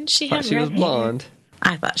 Didn't she have she red was hair? blonde.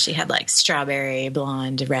 I thought she had like strawberry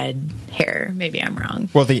blonde red hair. Maybe I'm wrong.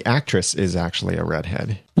 Well, the actress is actually a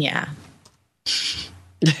redhead. Yeah.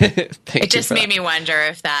 It just made me wonder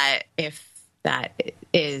if that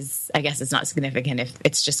is, I guess it's not significant if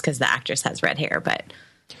it's just because the actress has red hair, but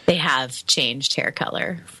they have changed hair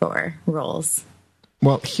color for roles.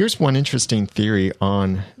 Well, here's one interesting theory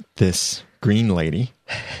on this green lady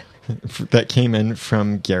that came in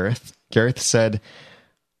from Gareth. Gareth said,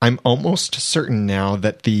 I'm almost certain now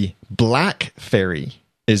that the black fairy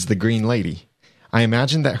is the green lady. I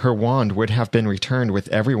imagine that her wand would have been returned with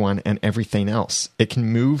everyone and everything else. It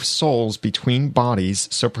can move souls between bodies,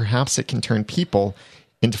 so perhaps it can turn people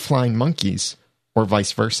into flying monkeys, or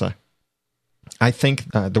vice versa. I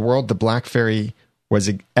think the world the black fairy was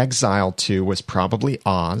exiled to was probably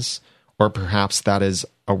Oz, or perhaps that is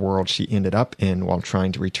a world she ended up in while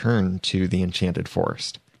trying to return to the Enchanted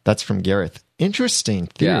Forest. That's from Gareth. Interesting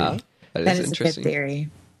theory. Yeah, that is interesting. a good theory.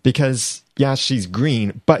 Because, yeah, she's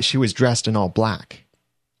green, but she was dressed in all black.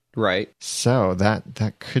 Right. So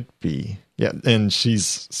that could be. Yeah, and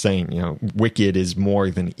she's saying, wicked is more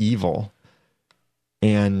than evil.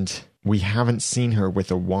 And we haven't seen her with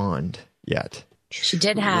a wand yet. She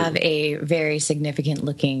did have a very significant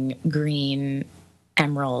looking green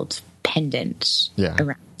emerald pendant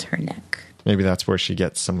around her neck. Maybe that's where she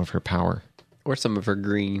gets some of her power. Or some of her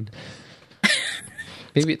green.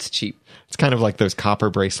 Maybe it's cheap. It's kind of like those copper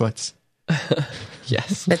bracelets.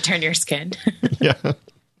 Yes. That turn your skin. Yeah.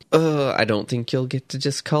 I don't think you'll get to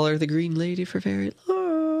just color the green lady for very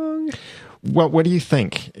long. What do you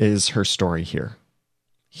think is her story here?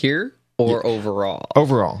 Here or overall?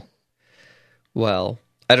 Overall. Well,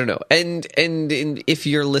 I don't know. And if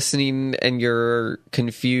you're listening and you're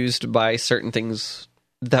confused by certain things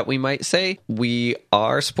that we might say, we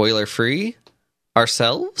are spoiler free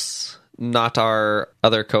ourselves, not our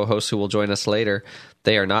other co-hosts who will join us later.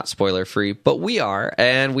 They are not spoiler free, but we are,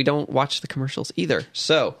 and we don't watch the commercials either.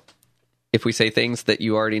 So if we say things that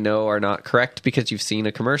you already know are not correct because you've seen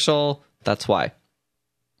a commercial, that's why.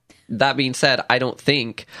 That being said, I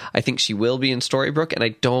think she will be in Storybrooke, and I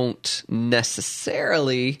don't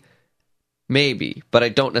necessarily, maybe, but I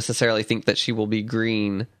don't necessarily think that she will be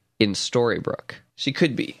green in Storybrooke. She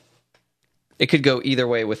could be. It could go either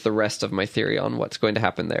way with the rest of my theory on what's going to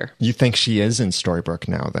happen there. You think she is in Storybrooke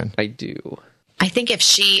now, then? I do. I think if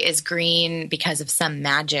she is green because of some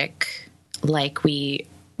magic, like we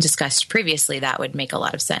discussed previously, that would make a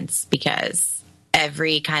lot of sense, because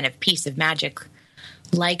every kind of piece of magic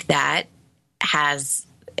like that has,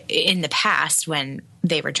 in the past, when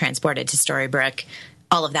they were transported to Storybrooke,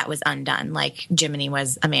 all of that was undone. Like Jiminy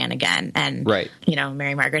was a man again, and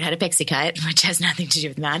Mary Margaret had a pixie cut, which has nothing to do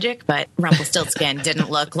with magic. But Rumpelstiltskin didn't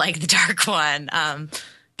look like the Dark One.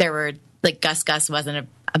 There were Gus wasn't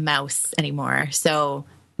a mouse anymore, so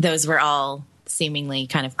those were all seemingly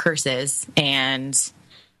kind of curses, and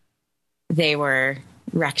they were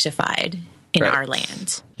rectified in our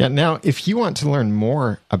land. Yeah. Now, if you want to learn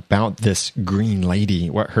more about this green lady,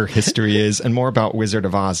 what her history is, and more about Wizard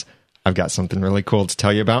of Oz, I've got something really cool to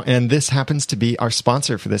tell you about, and this happens to be our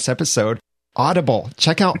sponsor for this episode, Audible.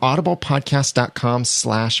 Check out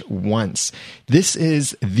audiblepodcast.com/once. This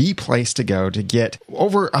is the place to go to get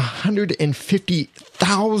over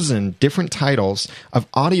 150,000 different titles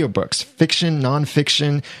of audiobooks, fiction,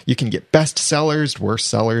 nonfiction. You can get bestsellers, worst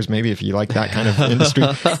sellers, maybe if you like that kind of industry.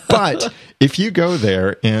 But if you go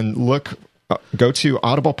there and go to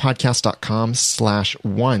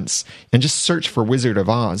audiblepodcast.com/once and just search for Wizard of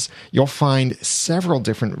Oz, you'll find several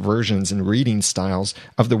different versions and reading styles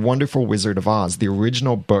of The Wonderful Wizard of Oz, the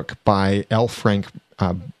original book by L. Frank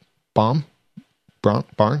Baum. Barn?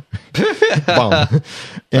 Bomb.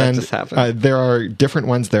 That just happened. There are different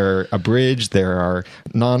ones. There are abridged, there are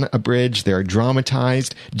non-abridged, there are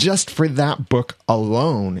dramatized, just for that book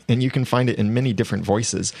alone. And you can find it in many different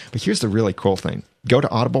voices. But here's the really cool thing. Go to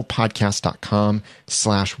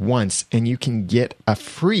audiblepodcast.com/once and you can get a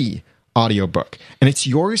free audiobook. And it's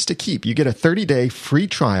yours to keep. You get a 30-day free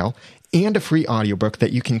trial and a free audiobook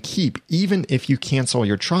that you can keep even if you cancel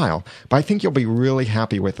your trial. But I think you'll be really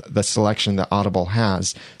happy with the selection that Audible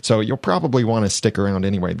has. So you'll probably want to stick around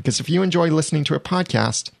anyway, because if you enjoy listening to a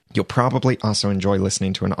podcast, you'll probably also enjoy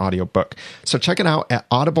listening to an audiobook. So check it out at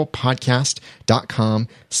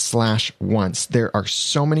audiblepodcast.com/once. There are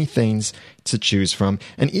so many things to choose from.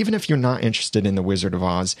 And even if you're not interested in The Wizard of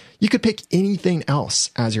Oz, you could pick anything else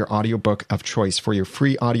as your audiobook of choice for your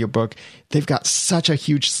free audiobook. They've got such a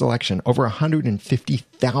huge selection, over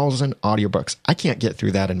 150,000 audiobooks. I can't get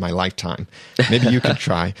through that in my lifetime. Maybe you could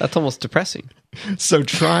try. That's almost depressing. So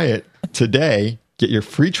try it today. Get your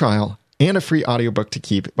free trial and a free audiobook to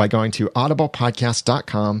keep by going to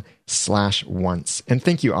audiblepodcast.com/once. And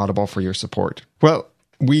thank you, Audible, for your support. Well,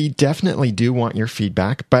 we definitely do want your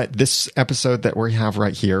feedback, but this episode that we have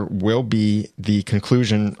right here will be the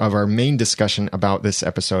conclusion of our main discussion about this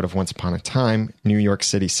episode of Once Upon a Time, New York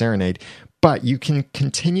City Serenade. But you can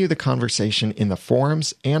continue the conversation in the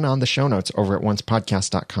forums and on the show notes over at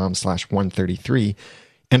oncepodcast.com/133.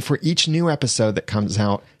 And for each new episode that comes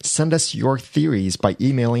out, send us your theories by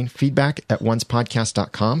emailing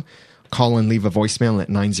feedback@oncepodcast.com. Call and leave a voicemail at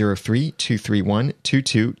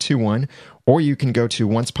 903-231-2221. Or you can go to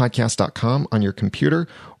oncepodcast.com on your computer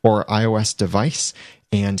or iOS device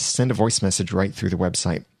and send a voice message right through the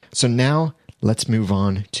website. So now let's move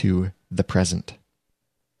on to the present.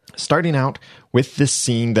 Starting out with this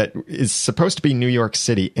scene that is supposed to be New York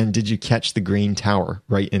City. And did you catch the Green Tower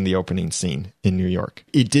right in the opening scene in New York?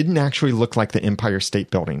 It didn't actually look like the Empire State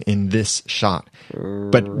Building in this shot.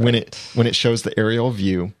 But when it shows the aerial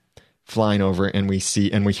view flying over and we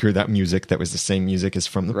hear that music that was the same music as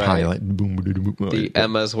from the pilot. The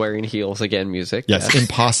Emma's wearing heels again music. Yes,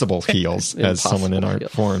 impossible heels, as someone in our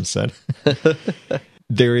forum said.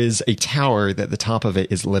 There is a tower that the top of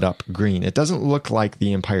it is lit up green. It doesn't look like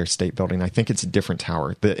the Empire State Building. I think it's a different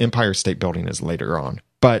tower. The Empire State Building is later on.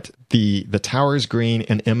 But the tower is green,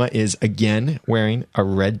 and Emma is again wearing a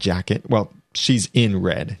red jacket. Well, she's in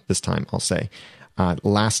red this time, I'll say.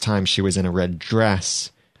 Last time she was in a red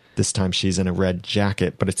dress. This time she's in a red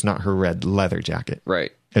jacket, but it's not her red leather jacket.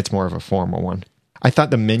 Right. It's more of a formal one. I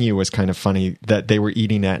thought the menu was kind of funny that they were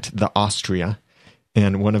eating at the Austria.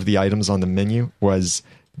 And one of the items on the menu was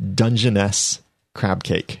Dungeness crab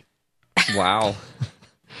cake. Wow.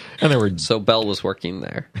 And there were... So Belle was working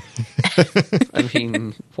there. I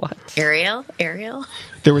mean, what? Ariel?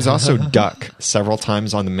 There was also duck several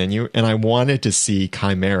times on the menu, and I wanted to see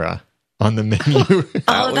Chimera on the menu.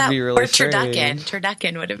 That would be really or strange.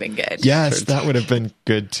 Turducken would have been good. Yes, that would have been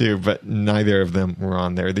good too, but neither of them were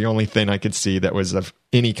on there. The only thing I could see that was of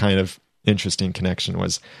any kind of interesting connection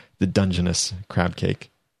was the Dungeness crab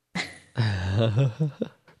cake.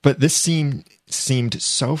 But this scene seemed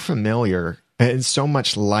so familiar and so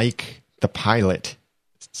much like the pilot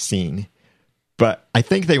scene. But I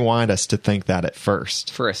think they wanted us to think that at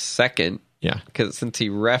first. For a second. Yeah. Because since he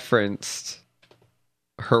referenced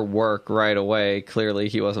her work right away, clearly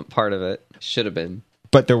he wasn't part of it. Should have been.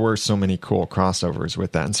 But there were so many cool crossovers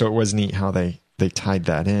with that. And so it was neat how they tied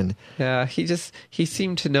that in. Yeah, he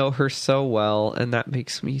seemed to know her so well, and that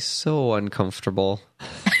makes me so uncomfortable.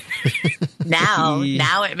 Now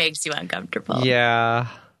it makes you uncomfortable. Yeah.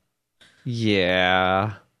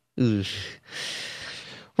 Ugh.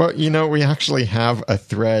 Well, we actually have a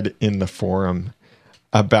thread in the forum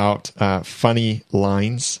about funny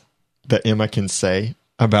lines that Emma can say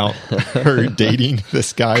about her dating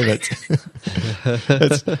this guy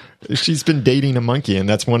that's she's been dating a monkey, and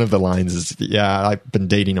that's one of the lines is, yeah, I've been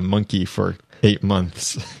dating a monkey for 8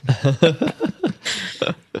 months.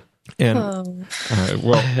 And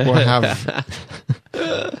we'll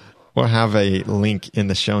have a link in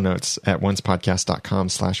the show notes at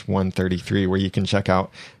oncepodcast.com/133 where you can check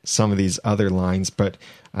out some of these other lines. But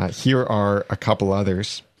here are a couple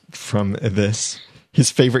others from this.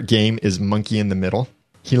 His favorite game is Monkey in the Middle.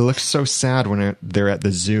 He looks so sad when they're at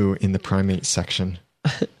the zoo in the primate section.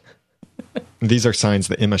 These are signs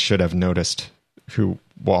that Emma should have noticed who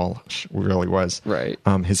Walsh really was. Right.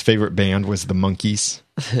 His favorite band was the Monkees.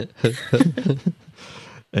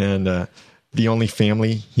 And the only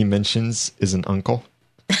family he mentions is an uncle.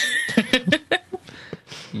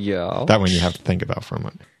 Yeah. That one you have to think about for a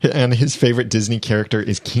moment. And his favorite Disney character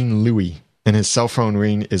is King Louie. And his cell phone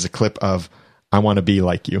ring is a clip of I Want to Be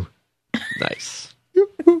Like You. Nice.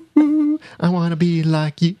 I want to be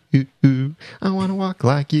like you. I want to walk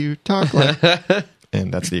like you, talk like.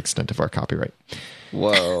 And that's the extent of our copyright.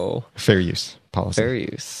 Whoa. Fair use policy. Fair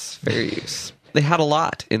use. Fair use. They had a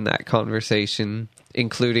lot in that conversation,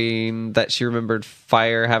 including that she remembered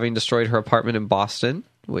fire having destroyed her apartment in Boston,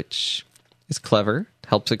 which is clever.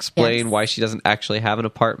 Helps explain why she doesn't actually have an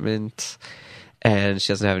apartment and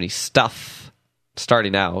she doesn't have any stuff.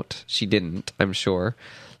 Starting out, she didn't, I'm sure.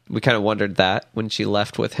 We kind of wondered that when she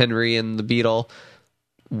left with Henry and the Beetle.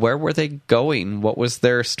 Where were they going? What was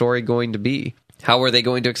their story going to be? How were they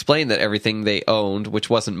going to explain that everything they owned, which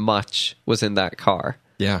wasn't much, was in that car?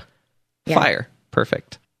 Yeah. Fire.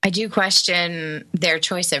 Perfect. I do question their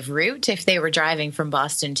choice of route if they were driving from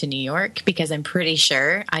Boston to New York, because I'm pretty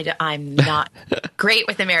sure, I'm not great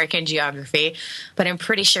with American geography, but I'm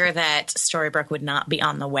pretty sure that Storybrooke would not be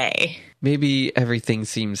on the way. Maybe everything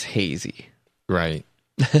seems hazy. Right.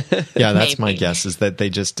 Yeah, that's my Maybe. guess, is that they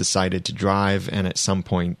just decided to drive and at some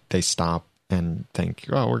point they stop and think,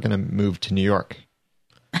 oh, we're going to move to New York.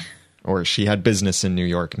 Or she had business in New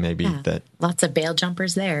York, maybe. That Lots of bail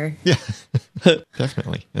jumpers there. Yeah,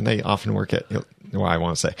 definitely. And they often work at, well, I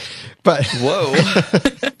won't say. But Whoa.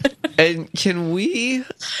 And can we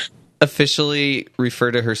officially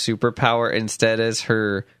refer to her superpower instead as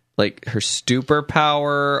her, like, her stupor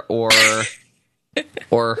power or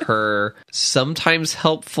her sometimes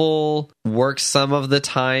helpful, works some of the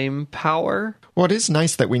time power? well, it is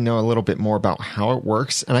nice that we know a little bit more about how it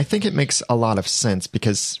works. And I think it makes a lot of sense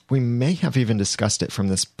because we may have even discussed it from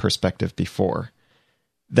this perspective before.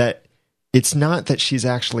 That it's not that she's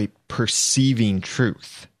actually perceiving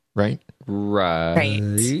truth, right? Right.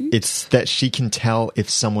 It's that she can tell if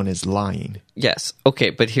someone is lying. Yes. Okay,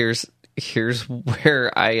 but here's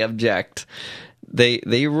where I object.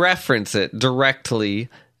 They reference it directly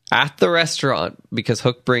at the restaurant because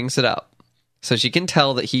Hook brings it up. So she can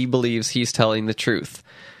tell that he believes he's telling the truth.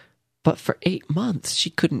 But for 8 months,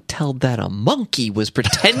 she couldn't tell that a monkey was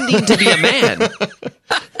pretending to be a man.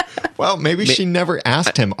 Well, maybe she never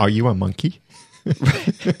asked him, are you a monkey?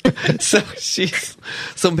 So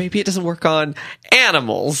maybe it doesn't work on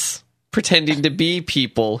animals pretending to be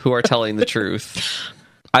people who are telling the truth.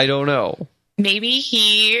 I don't know. Maybe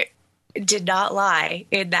he did not lie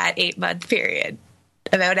in that 8-month period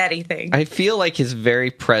about anything. I feel like his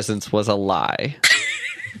very presence was a lie.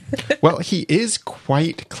 Well, he is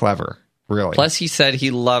quite clever, really. Plus, he said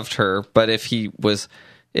he loved her, but if he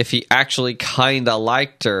actually kind of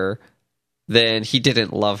liked her, then he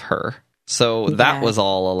didn't love her. So that was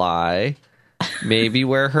all a lie. Maybe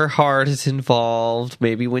where her heart is involved,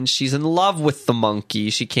 maybe when she's in love with the monkey,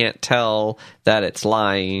 she can't tell that it's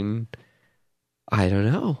lying. I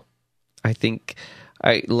don't know. I think,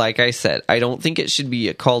 like I said, I don't think it should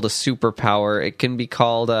be called a superpower. It can be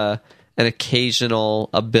called an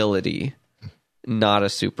occasional ability, not a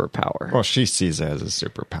superpower. Well, she sees it as a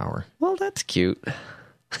superpower. Well, that's cute.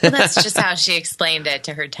 Well, that's just how she explained it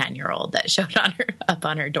to her 10-year-old that showed up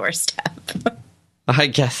on her doorstep. I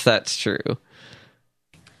guess that's true.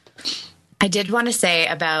 I did want to say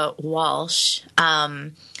about Walsh.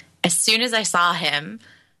 As soon as I saw him,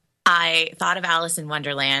 I thought of Alice in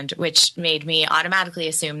Wonderland, which made me automatically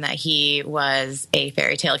assume that he was a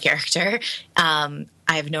fairy tale character. I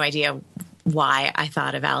have no idea why I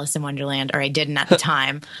thought of Alice in Wonderland, or I didn't at the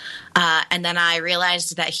time. And then I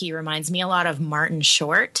realized that he reminds me a lot of Martin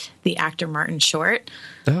Short, the actor Martin Short.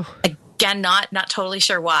 Oh. Again, not totally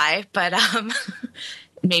sure why, but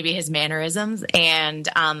maybe his mannerisms. And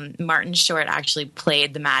Martin Short actually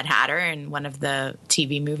played the Mad Hatter in one of the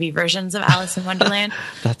TV movie versions of Alice in Wonderland.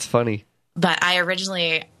 That's funny. But I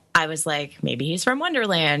was like, maybe he's from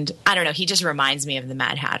Wonderland. I don't know. He just reminds me of the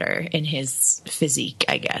Mad Hatter in his physique,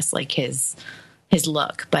 I guess, like his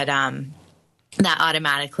look. But that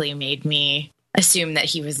automatically made me assume that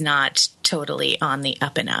he was not totally on the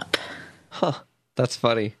up and up. Huh. That's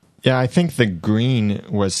funny. Yeah, I think the green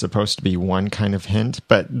was supposed to be one kind of hint,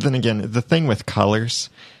 but then again, the thing with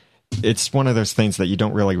colors, it's one of those things that you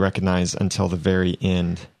don't really recognize until the very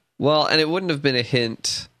end. Well, and it wouldn't have been a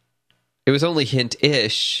hint. It was only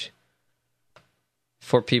hint-ish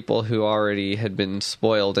for people who already had been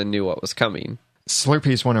spoiled and knew what was coming.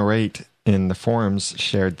 Slurpees 108 in the forums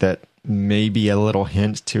shared that maybe a little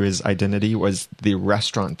hint to his identity was the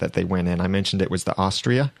restaurant that they went in. I mentioned it was the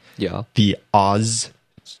Austria. Yeah. The Austria.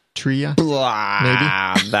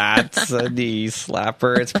 Maybe. That's a knee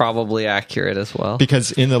slapper. It's probably accurate as well.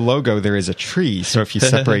 Because in the logo there is a tree, so if you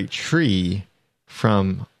separate tree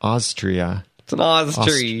from Austria... It's an Oz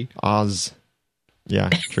tree.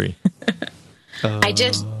 Tree. I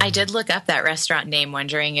did look up that restaurant name,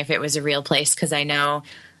 wondering if it was a real place, because I know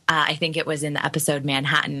I think it was in the episode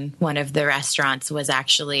Manhattan, one of the restaurants was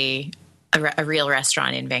actually a real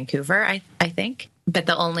restaurant in Vancouver, I think. But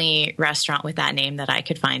the only restaurant with that name that I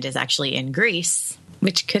could find is actually in Greece,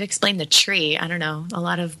 which could explain the tree. I don't know. A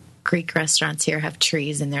lot of Greek restaurants here have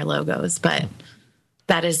trees in their logos, but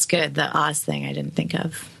that is good. The Oz thing I didn't think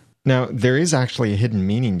of. Now, there is actually a hidden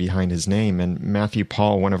meaning behind his name, and Matthew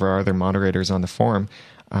Paul, one of our other moderators on the forum,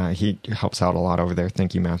 he helps out a lot over there.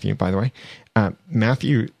 Thank you, Matthew, by the way.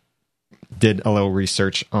 Matthew did a little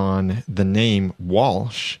research on the name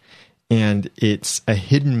Walsh, and it's a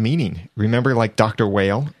hidden meaning. Remember, like Dr.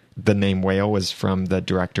 Whale, the name Whale was from the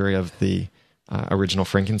director of the original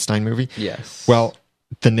Frankenstein movie? Yes. Well,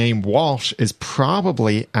 the name Walsh is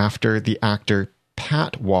probably after the actor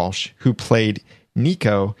Pat Walsh, who played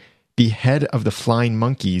Nico, the head of the flying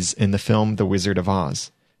monkeys in the film The Wizard of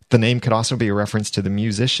Oz. The name could also be a reference to the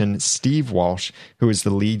musician Steve Walsh, who is the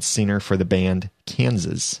lead singer for the band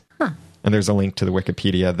Kansas. Huh. And there's a link to the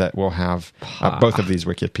Wikipedia that we'll have, both of these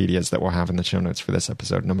Wikipedias that we'll have in the show notes for this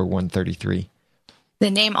episode, number 133.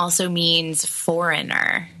 The name also means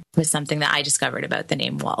foreigner, was something that I discovered about the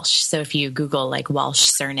name Walsh. So if you Google like Walsh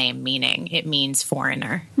surname meaning, it means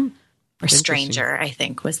foreigner. Or stranger, I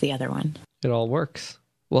think, was the other one. It all works.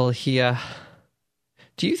 Well,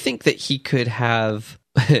 do you think that he could have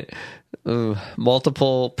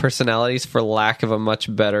multiple personalities, for lack of a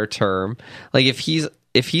much better term? Like if he's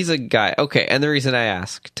a guy, okay, and the reason I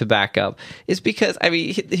ask to back up is because, I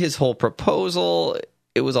mean, his whole proposal,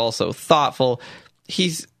 it was also thoughtful.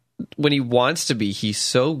 When he wants to be, he's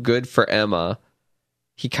so good for Emma,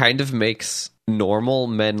 he kind of makes normal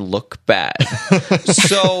men look bad.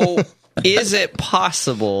 So is it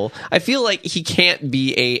possible? I feel like he can't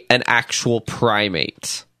be an actual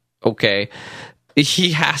primate. Okay.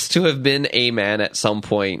 He has to have been a man at some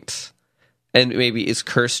point, and maybe is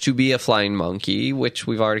cursed to be a flying monkey, which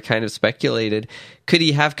we've already kind of speculated. Could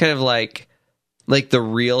he have kind of like the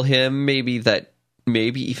real him, maybe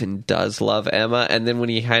even does love Emma, and then when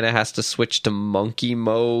he kind of has to switch to monkey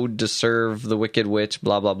mode to serve the Wicked Witch,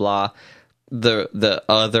 blah blah blah, the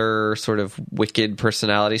other sort of wicked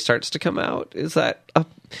personality starts to come out? Is that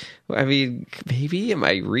I mean, maybe, am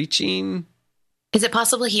I reaching? Is it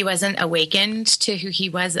possible he wasn't awakened to who he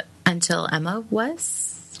was until Emma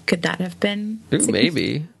was? Could that have been?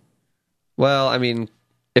 Maybe. Well, I mean,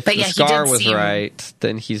 if the scar was right,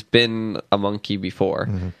 then he's been a monkey before.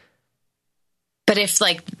 Mm-hmm. But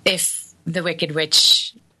if the Wicked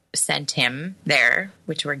Witch sent him there,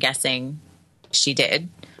 which we're guessing she did,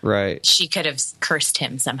 right? She could have cursed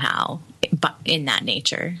him somehow, but in that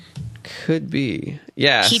nature. Could be.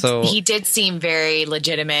 Yeah. He did seem very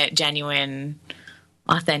legitimate, genuine,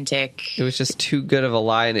 authentic. It was just too good of a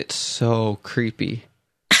lie, and it's so creepy.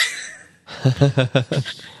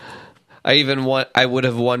 I would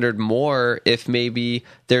have wondered more if maybe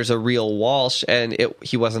there's a real Walsh and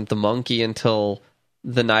he wasn't the monkey until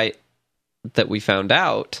the night that we found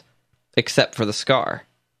out, except for the scar.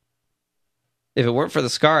 If it weren't for the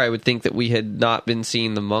scar, I would think that we had not been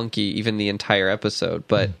seeing the monkey even the entire episode,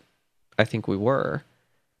 but I think we were.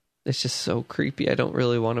 It's just so creepy. I don't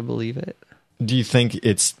really want to believe it. Do you think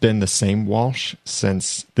it's been the same Walsh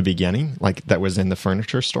since the beginning, like that was in the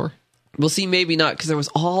furniture store? Well, see, maybe not, because there was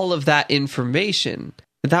all of that information.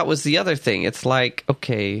 That was the other thing. It's like,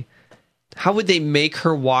 okay, how would they make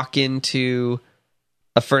her walk into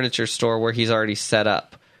a furniture store where he's already set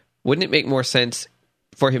up? Wouldn't it make more sense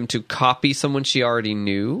for him to copy someone she already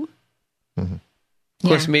knew? Mm-hmm. Of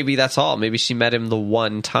course, maybe that's all. Maybe she met him the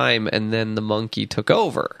one time and then the monkey took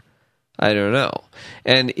over. I don't know.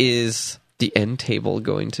 And is the end table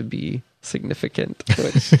going to be significant?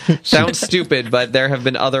 Which sounds stupid, but there have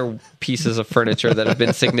been other pieces of furniture that have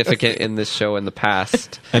been significant in this show in the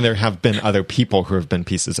past. And there have been other people who have been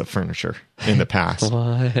pieces of furniture in the past.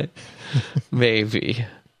 What? Maybe.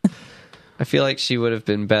 I feel like she would have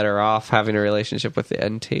been better off having a relationship with the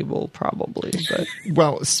end table, probably. But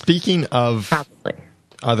well, speaking of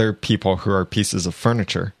other people who are pieces of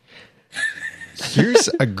furniture, here's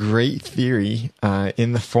a great theory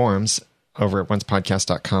in the forums over at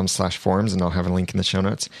oncepodcast.com/forums, and I'll have a link in the show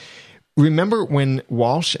notes. Remember when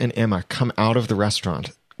Walsh and Emma come out of the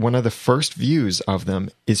restaurant, one of the first views of them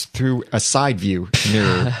is through a side view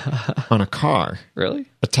mirror on a car. Really?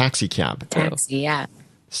 A taxi cab. Taxi, yeah.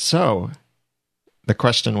 So the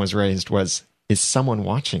question was raised is someone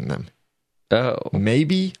watching them? Oh.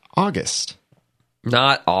 Maybe August.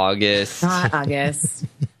 Not August. Not August.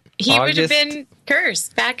 He would have been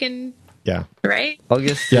cursed back in... Yeah. Right?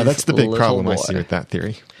 August. Yeah, that's the big problem I see with that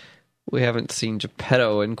theory. We haven't seen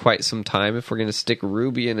Geppetto in quite some time. If we're going to stick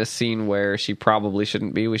Ruby in a scene where she probably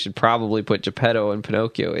shouldn't be, we should probably put Geppetto and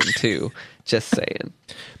Pinocchio in too. Just saying.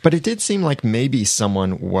 But it did seem like maybe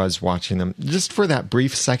someone was watching them just for that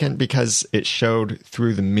brief second, because it showed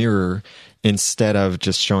through the mirror instead of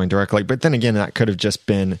just showing directly. But then again, that could have just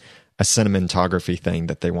been a cinematography thing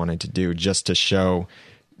that they wanted to do just to show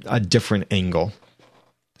a different angle.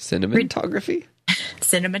 Cinematography?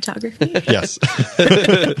 Cinematography? Yes.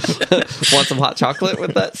 Want some hot chocolate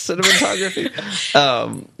with that cinematography?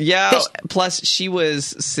 Plus she was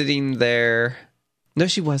sitting there. No,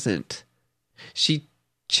 she wasn't. She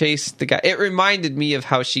chased the guy. It reminded me of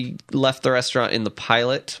how she left the restaurant in the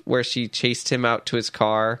pilot, where she chased him out to his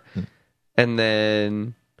car and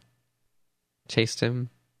then chased him.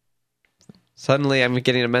 Suddenly, I'm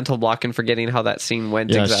getting a mental block and forgetting how that scene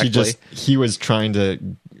went exactly. He was trying to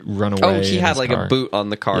run away. Oh, he had like car. A boot on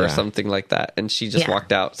the car or something like that, and she just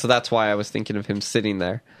walked out. So that's why I was thinking of him sitting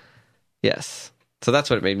there. Yes. So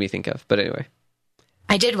that's what it made me think of. But anyway.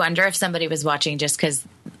 I did wonder if somebody was watching just because,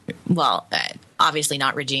 well, obviously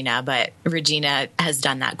not Regina, but Regina has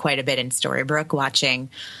done that quite a bit in Storybrooke, watching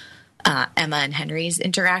Emma and Henry's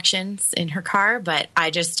interactions in her car. But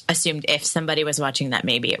I just assumed if somebody was watching that,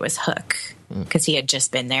 maybe it was Hook, because he had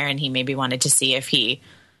just been there and he maybe wanted to see if he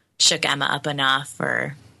shook Emma up enough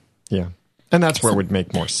or... Yeah. And that's where it would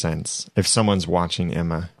make more sense. If someone's watching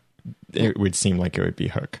Emma, it would seem like it would be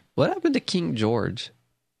Hook. What happened to King George?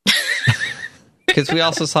 Because we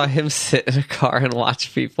also saw him sit in a car and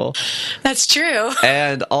watch people. That's true.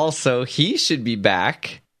 And also, he should be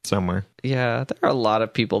back. Somewhere. Yeah, there are a lot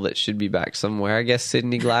of people that should be back somewhere. I guess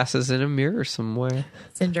Sydney Glass is in a mirror somewhere.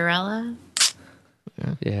 Cinderella?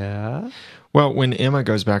 Yeah. Well, when Emma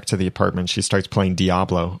goes back to the apartment, she starts playing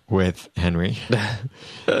Diablo with Henry.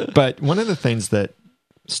 But one of the things that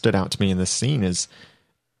stood out to me in this scene is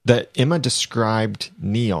that Emma described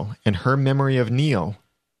Neil, and her memory of Neil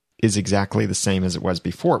is exactly the same as it was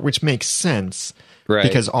before, which makes sense. Right.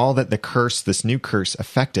 Because all that the curse, this new curse,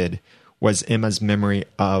 affected was Emma's memory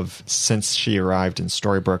of since she arrived in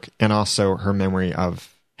Storybrooke, and also her memory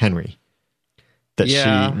of Henry. That she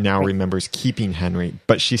now remembers keeping Henry,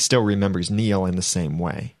 but she still remembers Neil in the same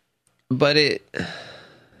way. But it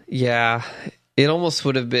almost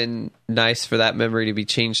would have been nice for that memory to be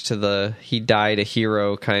changed to the he died a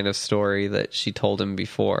hero kind of story that she told him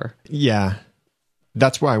before. Yeah.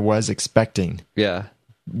 That's what I was expecting. Yeah.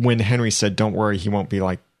 When Henry said, "Don't worry, he won't be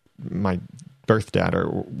like my birth dad," or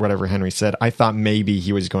whatever Henry said, I thought maybe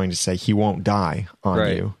he was going to say he won't die on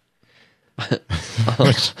you.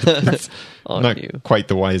 Not quite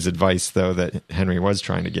the wise advice, though, that Henry was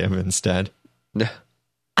trying to give instead. No.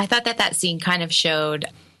 I thought that scene kind of showed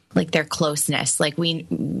like their closeness. Like we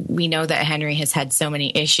know that Henry has had so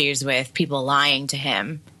many issues with people lying to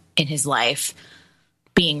him in his life,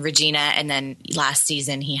 being Regina, and then last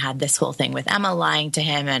season he had this whole thing with Emma lying to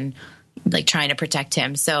him and like trying to protect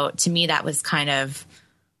him. So to me, that was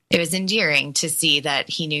it was endearing to see that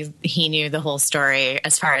he knew the whole story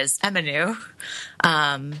as far as Emma knew.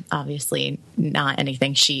 Obviously not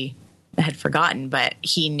anything she had forgotten, but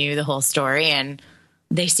he knew the whole story, and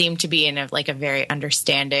they seemed to be in a very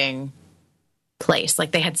understanding place.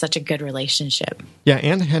 Like they had such a good relationship. Yeah.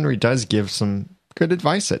 And Henry does give some good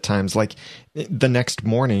advice at times. Like the next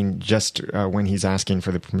morning, just when he's asking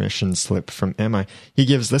for the permission slip from Emma, he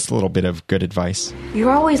gives this little bit of good advice.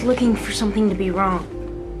 You're always looking for something to be wrong.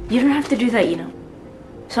 You don't have to do that, you know.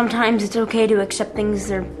 Sometimes it's okay to accept things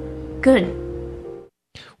that are good.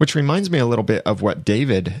 Which reminds me a little bit of what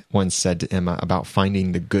David once said to Emma about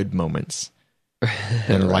finding the good moments.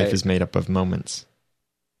 And life is made up of moments.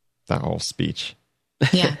 That whole speech.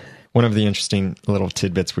 Yeah. One of the interesting little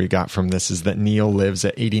tidbits we got from this is that Neil lives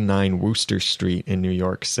at 89 Wooster Street in New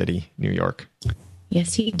York City, New York.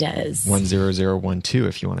 Yes, he does. 10012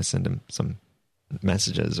 if you want to send him some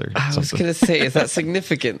messages or something. I was going to say, is that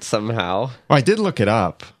significant somehow? Well, I did look it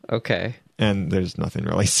up. Okay. And there's nothing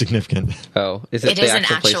really significant. Oh, is it the is actual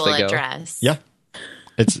an actual place they address. Yeah.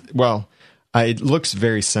 It looks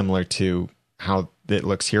very similar to how it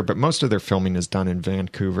looks here, but most of their filming is done in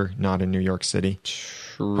Vancouver, not in New York City.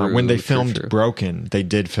 When they filmed Broken, they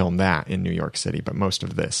did film that in New York City, but most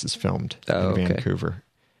of this is filmed in Vancouver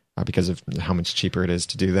because of how much cheaper it is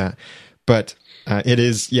to do that. But it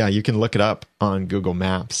is, you can look it up on Google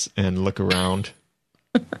Maps and look around.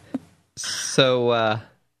 So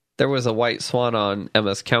there was a white swan on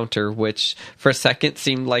Emma's counter, which for a second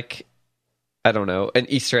seemed like, I don't know, an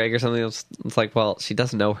Easter egg or something. It's like, well, she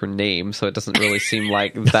doesn't know her name, so it doesn't really seem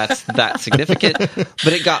like that's that significant.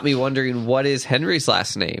 But it got me wondering, what is Henry's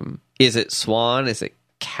last name? Is it Swan? Is it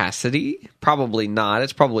Cassidy? Probably not.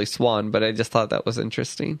 It's probably Swan, but I just thought that was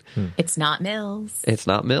interesting. It's not Mills. It's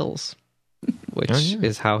not Mills, which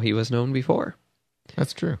is how he was known before.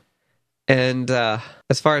 That's true. And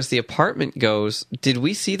as far as the apartment goes, did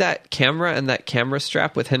we see that camera and that camera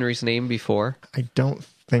strap with Henry's name before? I don't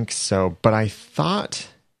think so, but I thought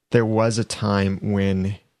there was a time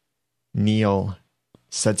when Neil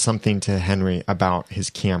said something to Henry about his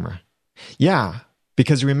camera. Yeah,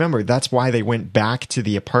 because remember, that's why they went back to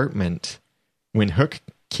the apartment when Hook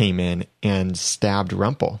came in and stabbed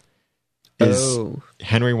Rumple.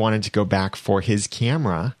 Henry wanted to go back for his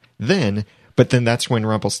camera then, but then that's when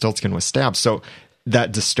Rumpelstiltskin was stabbed. So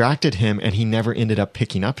that distracted him, and he never ended up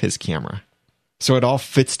picking up his camera. So it all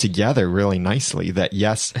fits together really nicely that,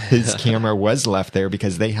 yes, his camera was left there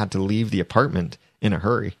because they had to leave the apartment in a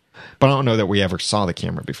hurry. But I don't know that we ever saw the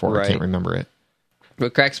camera before. Right. I can't remember it.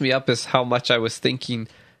 What cracks me up is how much I was thinking,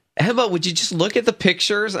 Emma, would you just look at the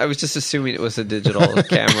pictures? I was just assuming it was a digital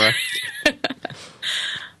camera.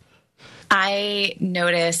 I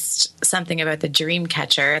noticed something about the dream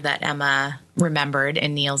catcher that Emma remembered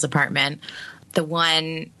in Neil's apartment. The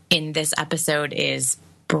one in this episode is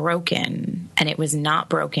broken, and it was not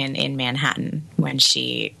broken in Manhattan when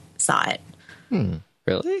she saw it.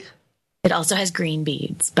 Really? It also has green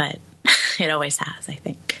beads, but it always has, I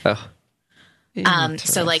think. Oh.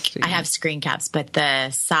 So like I have screen caps, but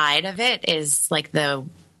the side of it is like the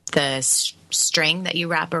string that you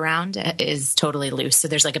wrap around is totally loose. So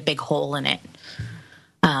there's like a big hole in it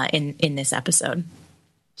in this episode.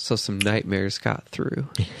 So some nightmares got through.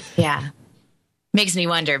 Yeah. Makes me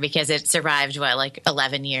wonder because it survived, like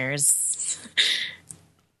 11 years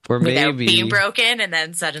or without maybe being broken, and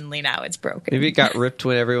then suddenly now it's broken. Maybe it got ripped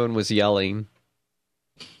when everyone was yelling.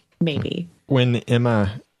 Maybe. When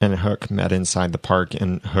Emma and Hook met inside the park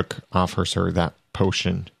and Hook offers her that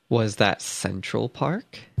potion. Was that Central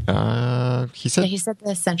Park? He said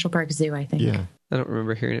the Central Park Zoo, I think. Yeah. I don't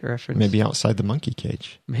remember hearing it referenced. Maybe outside the monkey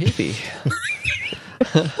cage. Maybe.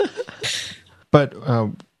 But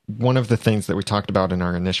one of the things that we talked about in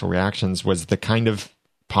our initial reactions was the kind of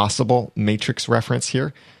possible Matrix reference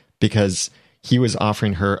here, because he was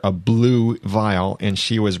offering her a blue vial and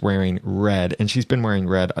she was wearing red, and she's been wearing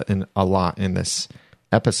red a lot in this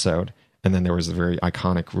episode. And then there was a very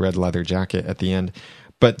iconic red leather jacket at the end.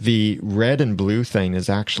 But the red and blue thing is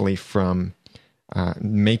actually from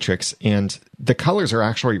Matrix, and the colors are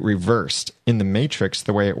actually reversed. In the Matrix,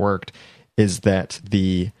 the way it worked is that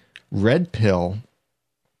the red pill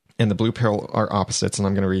and the blue pill are opposites, and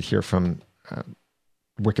I'm going to read here from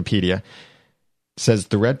Wikipedia. It says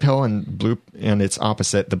the red pill and its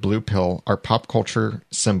opposite, the blue pill, are pop culture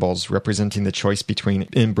symbols representing the choice between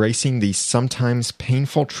embracing the sometimes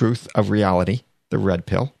painful truth of reality, the red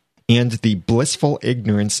pill, and the blissful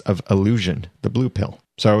ignorance of illusion, the blue pill.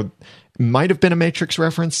 So it might have been a Matrix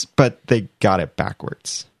reference, but they got it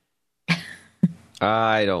backwards.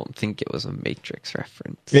 I don't think it was a Matrix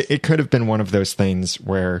reference. It could have been one of those things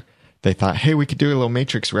where they thought, hey, we could do a little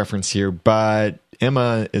Matrix reference here, but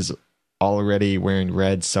Emma is already wearing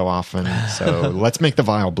red so often, so let's make the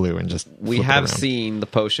vial blue and just We have seen the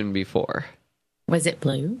potion before. Was it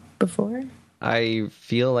blue before? I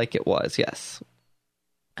feel like it was, yes.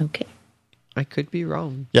 Okay. I could be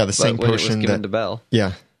wrong. Yeah, the same potion it was given to Belle.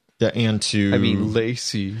 Yeah, and to... I mean,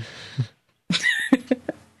 Lacey.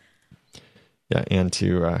 Yeah, and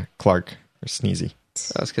to Clark, or Sneezy.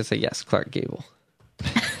 I was going to say, yes, Clark Gable.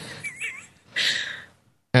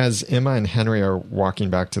 As Emma and Henry are walking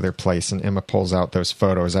back to their place, and Emma pulls out those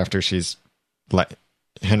photos after she's let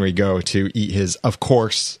Henry go to eat his, of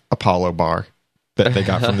course, Apollo bar that they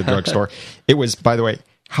got from the drugstore. It was, by the way,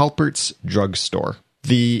 Halpert's drugstore.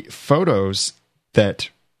 The photos that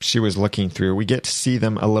she was looking through, we get to see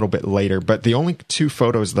them a little bit later, but the only two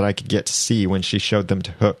photos that I could get to see when she showed them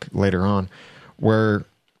to Hook later on were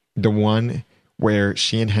the one where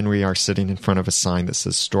she and Henry are sitting in front of a sign that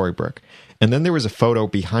says Storybrooke. And then there was a photo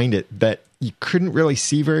behind it that you couldn't really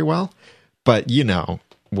see very well, but you know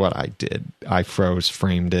what I did. I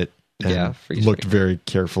framed it, and looked very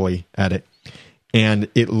carefully at it. And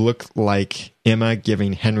it looked like Emma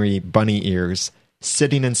giving Henry bunny ears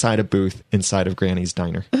sitting inside a booth inside of Granny's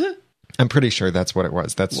Diner. I'm pretty sure that's what it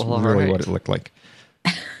was. That's really what it looked like.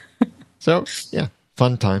 So, yeah,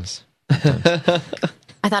 fun times.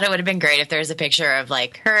 I thought it would have been great if there was a picture of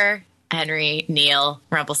like her, Henry, Neil,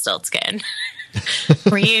 Rumpelstiltskin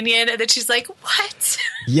reunion, and then she's like, "What?"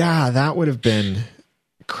 Yeah, that would have been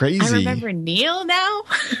crazy. I remember Neil now.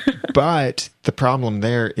 But the problem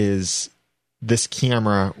there is this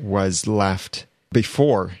camera was left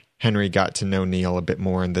before Henry got to know Neil a bit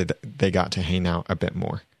more, and they got to hang out a bit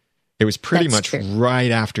more. It was pretty That's much true.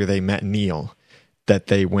 right after they met Neil that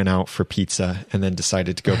they went out for pizza and then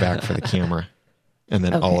decided to go back for the camera. And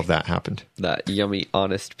then all of that happened. That yummy,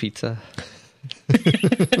 honest pizza.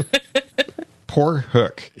 Poor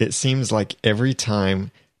Hook. It seems like every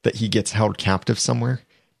time that he gets held captive somewhere,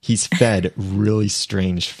 he's fed really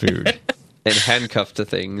strange food. And handcuffed to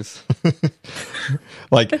things.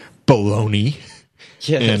 Like bologna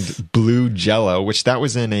Yes. and blue jello, which that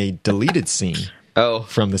was in a deleted scene Oh,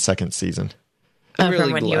 from the second season. I'm really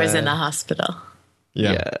from when he was in glad. the hospital.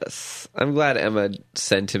 Yeah. Yes. I'm glad Emma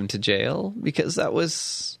sent him to jail because it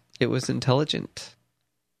was intelligent.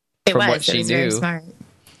 It From was. what she It was very knew. smart.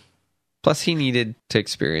 Plus, he needed to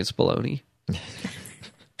experience baloney. I love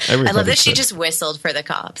Everybody that she should. just whistled for the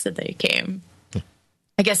cops that they came.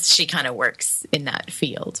 I guess she kind of works in that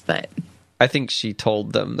field, but I think she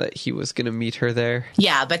told them that he was going to meet her there.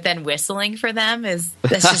 yeah, but then whistling for them that's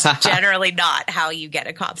just generally not how you get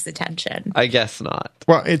a cop's attention. I guess not.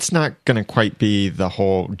 Well, it's not going to quite be the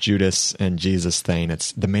whole Judas and Jesus thing.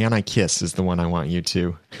 It's the man I kiss is the one I want you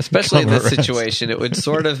to. Especially in come this arrest. situation, it would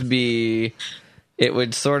sort of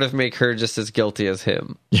make her just as guilty as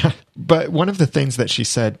him. Yeah. But one of the things that she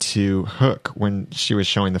said to Hook when she was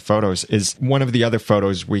showing the photos is one of the other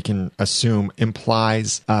photos we can assume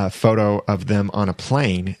implies a photo of them on a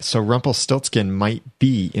plane. So Rumpelstiltskin might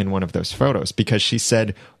be in one of those photos because she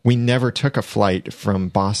said, we never took a flight from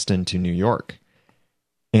Boston to New York.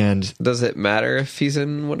 And Does it matter if he's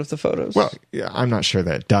in one of the photos? well, yeah, I'm not sure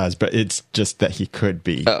that it does, but it's just that he could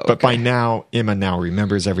be. Oh, But okay. by now, Emma now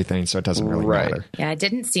remembers everything, so it doesn't really Right. matter. Yeah, it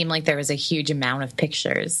didn't seem like there was a huge amount of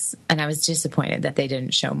pictures, and I was disappointed that they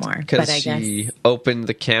didn't show more. because But I she guess opened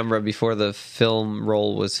the camera before the film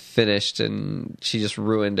roll was finished, and she just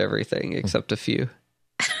ruined everything except a few.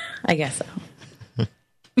 so.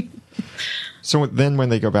 So then when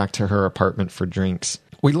they go back to her apartment for drinks,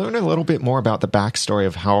 we learn a little bit more about the backstory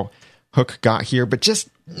of how Hook got here, but just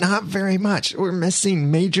not very much. We're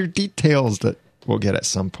missing major details that we'll get at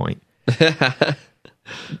some point.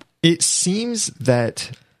 It seems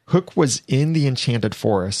that Hook was in the Enchanted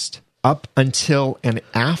Forest up until and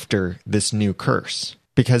after this new curse,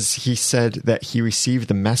 because he said that he received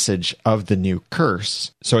the message of the new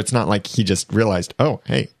curse. So it's not like he just realized, oh,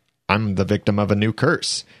 hey, I'm the victim of a new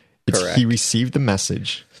curse. It's Correct. he received the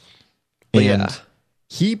message. Well, And yeah.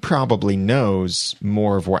 he probably knows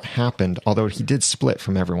more of what happened, although he did split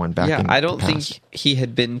from everyone back in I don't the past. think he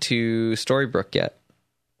had been to Storybrooke yet.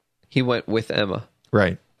 He went with Emma.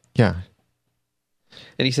 Right. Yeah.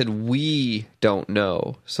 And he said, we don't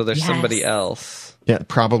know. So there's Yes. somebody else. Yeah,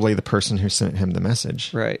 probably the person who sent him the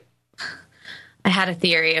message. Right. I had a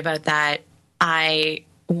theory about that. I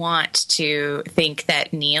want to think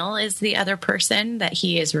that Neil is the other person that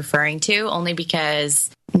he is referring to, only because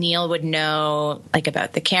Neil would know like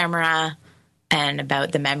about the camera and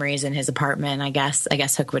about the memories in his apartment. I guess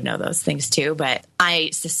Hook would know those things too, but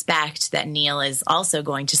I suspect that Neil is also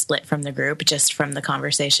going to split from the group just from the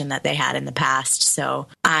conversation that they had in the past. So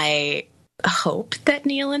I hope that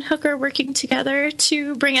Neil and Hook are working together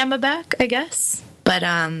to bring Emma back, I guess. But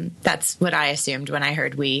that's what I assumed when I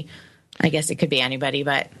heard we. I guess it could be anybody,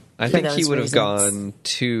 but I for think he those would have reasons. gone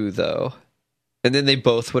too, though. And then they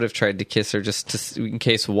both would have tried to kiss her just in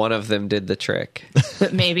case one of them did the trick.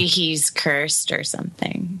 But maybe he's cursed or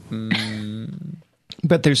something.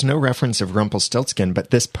 But there's no reference of Rumpelstiltskin, but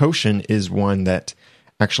this potion is one that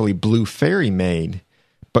actually Blue Fairy made,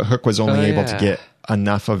 but Hook was only able to get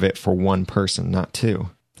enough of it for one person, not two.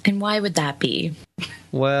 And why would that be?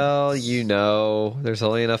 Well, there's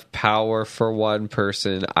only enough power for one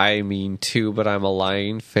person. I mean two, but I'm a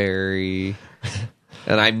lying fairy.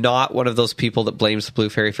 And I'm not one of those people that blames the Blue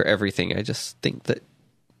Fairy for everything. I just think that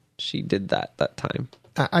she did that time.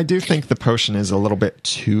 I do think the potion is a little bit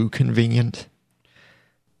too convenient.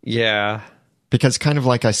 Yeah. Because kind of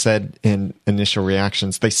like I said in initial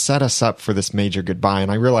reactions, they set us up for this major goodbye. And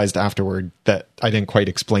I realized afterward that I didn't quite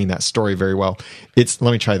explain that story very well. Let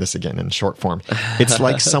me try this again in short form. It's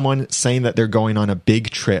like someone saying that they're going on a big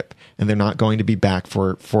trip and they're not going to be back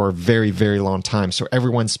for a very, very long time. So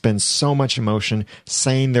everyone spends so much emotion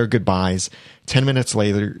saying their goodbyes. 10 minutes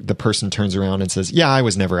later, the person turns around and says, yeah, I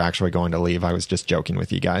was never actually going to leave. I was just joking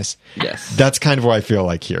with you guys. Yes. That's kind of what I feel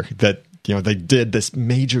like here. That, they did this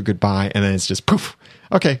major goodbye and then it's just poof.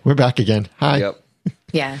 Okay, we're back again. Hi. Yep.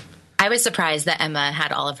 Yeah. I was surprised that Emma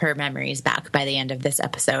had all of her memories back by the end of this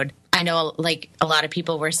episode. I know, a lot of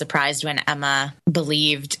people were surprised when Emma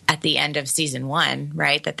believed at the end of season 1,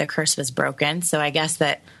 right, that the curse was broken. So I guess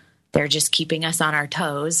that they're just keeping us on our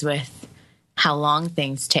toes with how long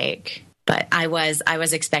things take. But I was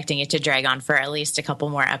expecting it to drag on for at least a couple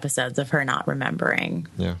more episodes of her not remembering.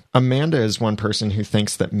 Yeah. Amanda is one person who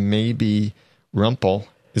thinks that maybe Rumpel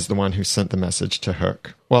is the one who sent the message to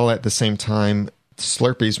Hook. While at the same time,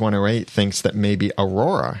 Slurpees 108 thinks that maybe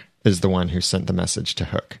Aurora is the one who sent the message to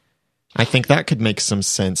Hook. I think that could make some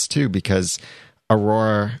sense too, because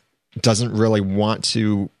Aurora doesn't really want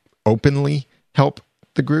to openly help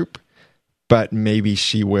the group, but maybe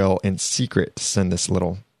she will in secret send this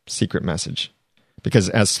little secret message. Because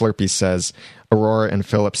as Slurpee says, Aurora and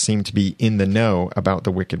Philip seem to be in the know about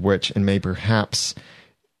the Wicked Witch, and maybe perhaps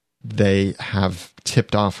they have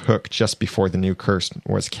tipped off Hook just before the new curse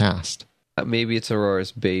was cast. Maybe it's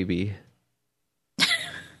Aurora's baby.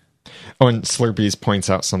 Oh, and Slurpees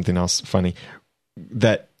points out something else funny.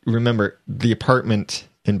 That, remember, the apartment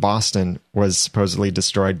in Boston was supposedly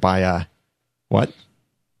destroyed by a... what?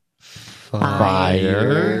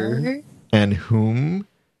 Fire. And who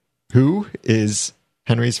is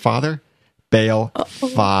Henry's father? Bale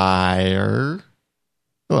Fire.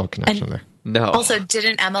 A little connection there. No. Also,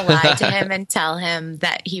 didn't Emma lie to him and tell him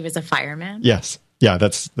that he was a fireman? Yes. Yeah,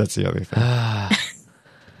 that's the other thing.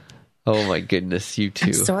 Oh my goodness, you two.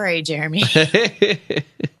 I'm sorry, Jeremy.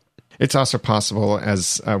 It's also possible,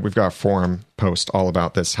 as we've got a forum post all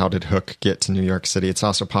about this, how did Hook get to New York City? It's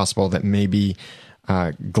also possible that maybe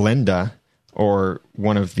Glenda or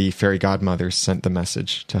one of the fairy godmothers sent the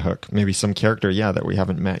message to Hook. Maybe some character, that we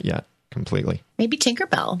haven't met yet completely. Maybe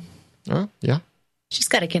Tinkerbell. Oh, yeah. She's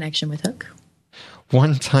got a connection with Hook.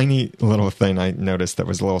 One tiny little thing I noticed that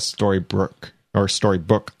was a little storybook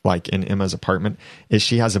like in Emma's apartment is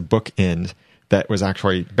she has a bookend that was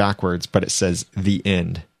actually backwards, but it says the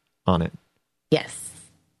end on it. Yes.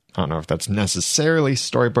 I don't know if that's necessarily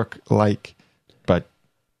storybook like, but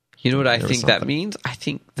you know what I think that means? I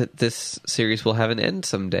think that this series will have an end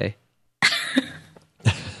someday.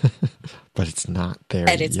 But it's not there.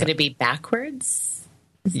 And it's going to be backwards?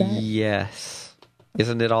 Yes.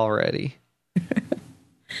 Isn't it already?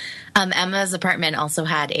 Emma's apartment also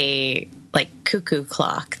had a cuckoo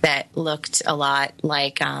clock that looked a lot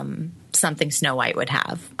like something Snow White would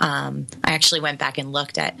have. I actually went back and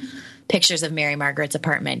looked at pictures of Mary Margaret's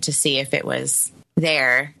apartment to see if it was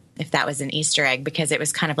there, if that was an Easter egg, because it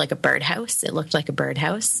was kind of like a birdhouse. It looked like a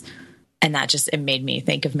birdhouse. And it made me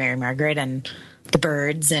think of Mary Margaret and the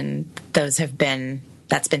birds, and that's been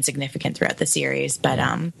significant throughout the series. But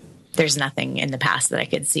there's nothing in the past that I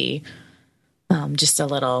could see. Just a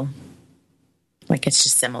little, it's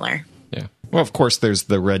just similar. Yeah. Well, of course, there's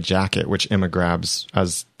the red jacket, which Emma grabs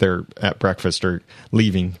as they're at breakfast or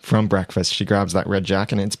leaving from breakfast. She grabs that red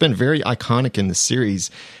jacket, and it's been very iconic in the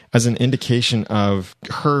series as an indication of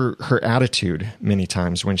her attitude many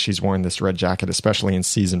times when she's worn this red jacket, especially in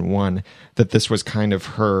season 1, that this was kind of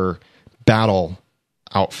her battle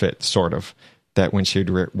outfit, sort of, that when she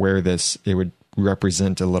would wear this, it would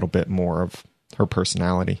represent a little bit more of her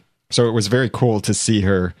personality. So it was very cool to see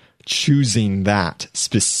her choosing that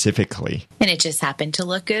specifically. And it just happened to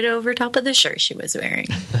look good over top of the shirt she was wearing.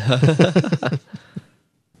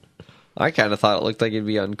 I kind of thought it looked like it'd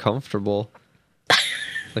be uncomfortable.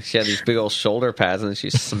 Like she had these big old shoulder pads and then she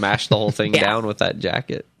smashed the whole thing down with that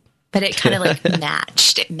jacket. But it kind of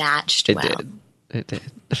matched. It matched well. It did.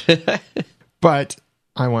 But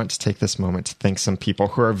I want to take this moment to thank some people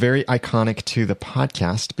who are very iconic to the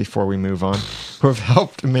podcast before we move on, who have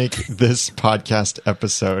helped make this podcast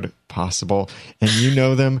episode possible. And you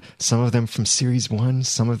know them, some of them from series 1,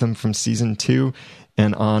 some of them from season 2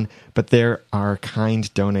 and on. But there are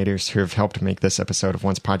kind donators who have helped make this episode of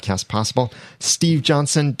Once Podcast possible. Steve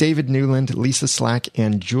Johnson, David Newland, Lisa Slack,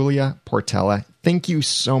 and Julia Portella. Thank you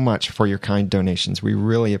so much for your kind donations. We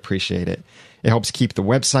really appreciate it. It helps keep the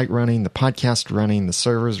website running, the podcast running, the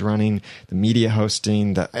servers running, the media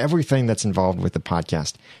hosting, everything that's involved with the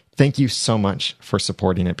podcast. Thank you so much for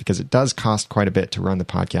supporting it, because it does cost quite a bit to run the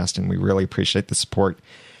podcast, and we really appreciate the support.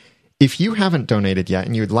 If you haven't donated yet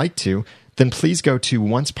and you would like to, then please go to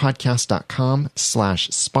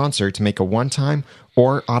oncepodcast.com/sponsor to make a one-time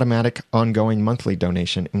or automatic ongoing monthly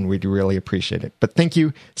donation, and we'd really appreciate it. But thank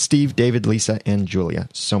you, Steve, David, Lisa, and Julia,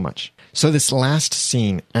 so much. So this last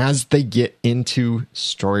scene, as they get into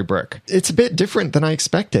Storybrooke, it's a bit different than I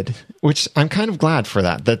expected, which I'm kind of glad for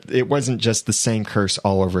that it wasn't just the same curse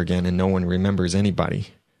all over again and no one remembers anybody.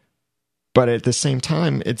 But at the same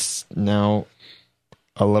time, it's now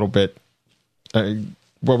a little bit...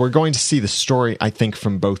 we're going to see the story, I think,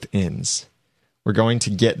 from both ends. We're going to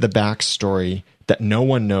get the backstory that no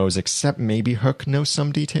one knows, except maybe Hook knows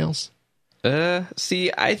some details. See,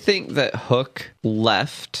 I think that Hook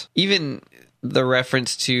left. Even the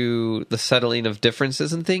reference to the settling of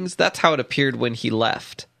differences and things, that's how it appeared when he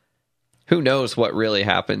left. who knows what really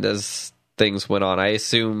happened as things went on. I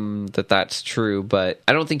assume that that's true, but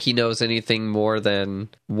I don't think he knows anything more than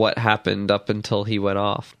what happened up until he went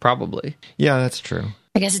off, probably. Yeah, that's true.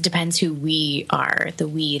 I guess it depends who we are, the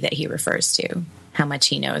we that he refers to. How much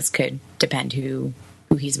he knows could depend who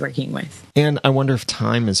he's working with. And I wonder if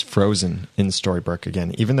time is frozen in Storybrooke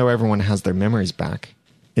again. Even though everyone has their memories back,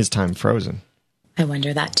 is time frozen? I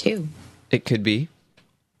wonder that too. It could be.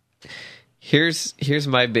 Here's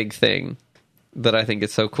my big thing that I think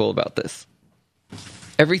is so cool about this.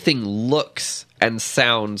 Everything looks and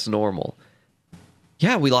sounds normal.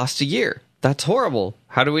 Yeah, we lost a year. That's horrible.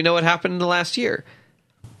 How do we know what happened in the last year?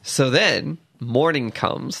 So then morning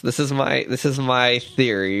comes. This is my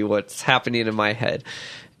theory, what's happening in my head.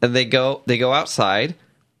 And they go outside.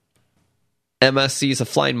 Emma sees a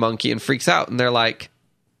flying monkey and freaks out, and they're like,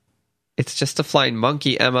 "It's just a flying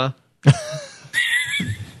monkey, Emma."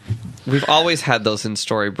 We've always had those in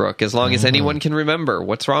Storybrooke, as long as anyone can remember.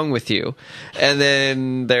 What's wrong with you? And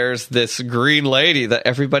then there's this green lady that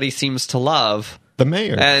everybody seems to love. The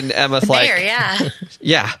mayor. And Emma's The like... mayor, yeah.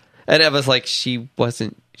 Yeah. And Emma's like,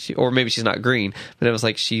 or maybe she's not green, but Emma's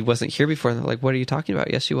like, she wasn't here before. And they're like, what are you talking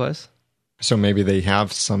about? Yes, she was. So maybe they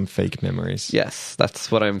have some fake memories. Yes,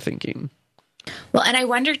 that's what I'm thinking. Well, and I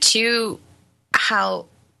wonder, too, how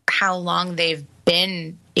long they've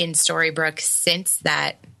been in Storybrooke since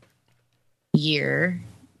that year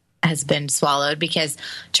has been swallowed, because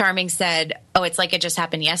Charming said, oh, it's like it just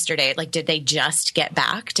happened yesterday. Like, did they just get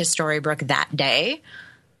back to Storybrooke that day?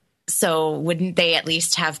 So wouldn't they at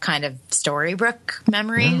least have kind of Storybrooke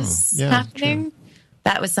memories happening? True.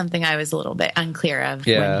 That was something I was a little bit unclear of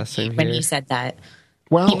when he said that.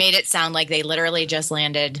 Well, he made it sound like they literally just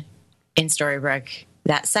landed in Storybrooke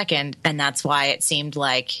that second, and that's why it seemed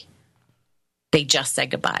like they just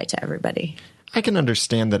said goodbye to everybody. I can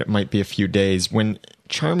understand that it might be a few days. When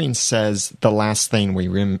Charming says the last thing we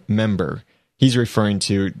remember, he's referring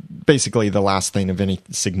to basically the last thing of any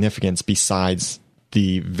significance besides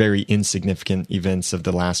the very insignificant events of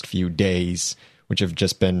the last few days, which have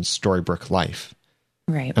just been Storybrooke life.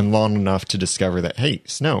 Right. And long enough to discover that, hey,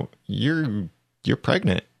 Snow, you're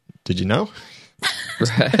pregnant. Did you know?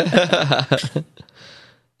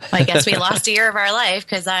 I guess we lost a year of our life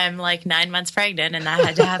because I'm like 9 months pregnant, and that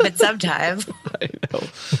had to happen sometime. I know.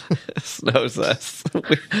 Snow's us.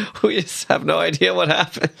 We just have no idea what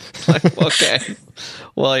happened. Like, okay.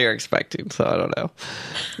 Well, you're expecting, so I don't know.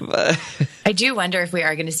 But I do wonder if we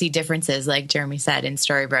are going to see differences, like Jeremy said, in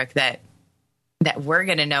Storybrooke, that we're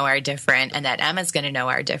going to know are different and that Emma's going to know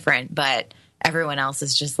are different, but everyone else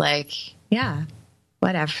is just like, yeah,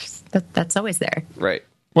 whatever. That's always there. Right.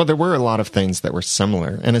 Well, there were a lot of things that were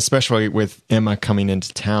similar, and especially with Emma coming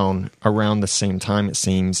into town around the same time, it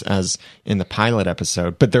seems, as in the pilot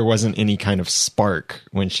episode, but there wasn't any kind of spark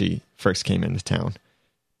when she first came into town.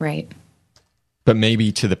 Right. But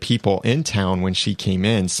maybe to the people in town when she came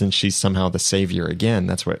in, since she's somehow the savior again,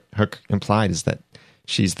 that's what Hook implied, is that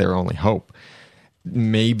she's their only hope.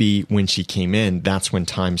 Maybe when she came in, that's when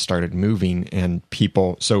time started moving and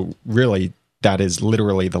people... So really, that is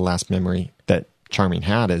literally the last memory that Charming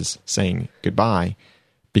had, is saying goodbye,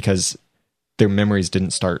 because their memories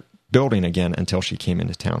didn't start building again until she came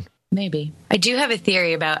into town. Maybe. I do have a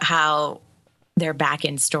theory about how they're back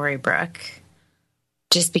in Storybrooke,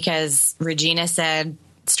 just because Regina said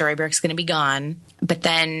Storybrooke's going to be gone, but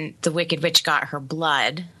then the Wicked Witch got her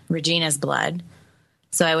blood, Regina's blood.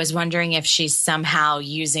 So I was wondering if she's somehow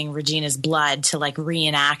using Regina's blood to like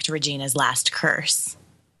reenact Regina's last curse.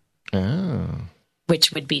 Oh.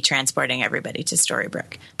 Which would be transporting everybody to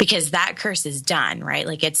Storybrooke, because that curse is done, right?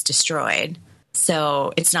 Like, it's destroyed.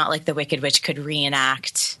 So it's not like the Wicked Witch could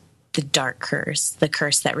reenact the dark curse, the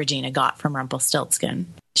curse that Regina got from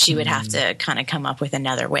Rumpelstiltskin. She would have to kind of come up with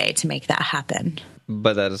another way to make that happen.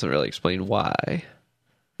 But that doesn't really explain why.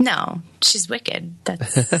 No, she's wicked.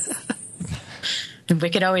 And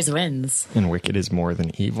wicked always wins. And wicked is more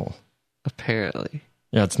than evil. Apparently.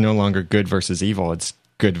 Yeah, it's no longer good versus evil. It's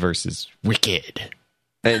good versus wicked.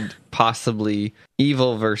 And possibly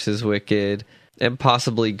evil versus wicked, and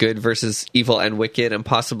possibly good versus evil and wicked, and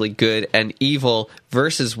possibly good and evil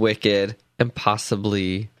versus wicked, and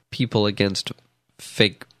possibly people against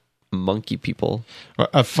fake monkey people.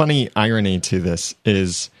 A funny irony to this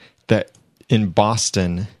is that in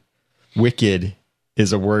Boston, wicked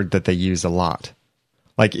is a word that they use a lot.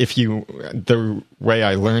 Like, the way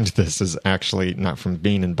I learned this is actually not from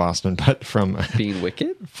being in Boston, but from being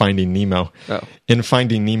wicked? Finding Nemo. Oh. In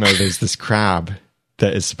Finding Nemo, there's this crab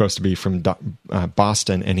that is supposed to be from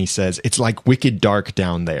Boston, and he says, it's like wicked dark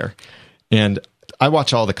down there. And I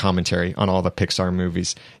watch all the commentary on all the Pixar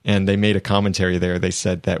movies, and they made a commentary there. They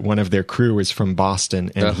said that one of their crew is from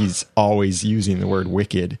Boston, and he's always using the word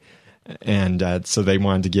wicked. And so they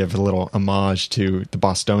wanted to give a little homage to the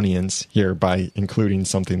Bostonians here by including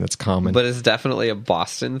something that's common. But it's definitely a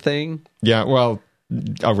Boston thing? Yeah, well,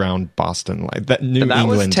 around Boston. Like that New and that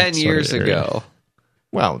England was 10 years ago.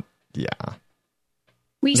 Well, yeah.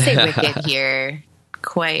 We say wicked here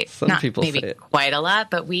quite, Some not people maybe say it. quite a lot,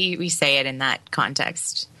 but we say it in that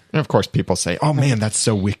context. And of course, people say, oh man, that's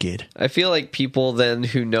so wicked. I feel like people then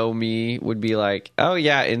who know me would be like, oh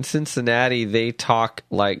yeah, in Cincinnati, they talk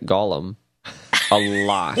like Gollum a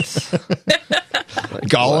lot. Like,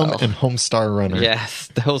 Gollum wow. and Homestar Runner. Yes,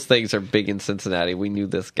 those things are big in Cincinnati. We knew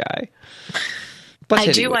this guy. But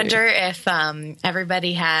I do anyway. wonder if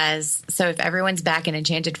everybody has, so if everyone's back in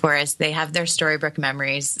Enchanted Forest, they have their Storybrooke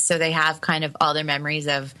memories. So they have kind of all their memories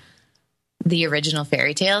of the original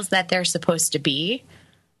fairy tales that they're supposed to be.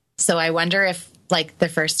 So I wonder if, like, the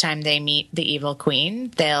first time they meet the evil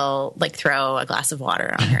queen, they'll, like, throw a glass of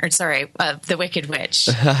water on her. Sorry, the Wicked Witch.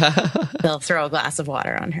 They'll throw a glass of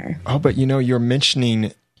water on her. Oh, but you're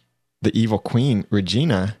mentioning the evil queen,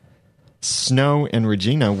 Regina. Snow and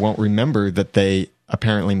Regina won't remember that they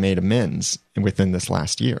apparently made amends within this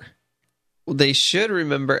last year. They should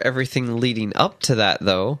remember everything leading up to that,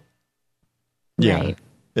 though. Yeah. Right.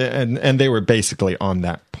 And they were basically on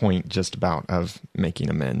that point just about of making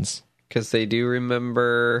amends. Because they do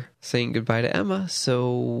remember saying goodbye to Emma,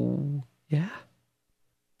 so yeah.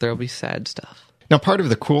 There'll be sad stuff. Now, part of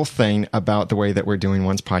the cool thing about the way that we're doing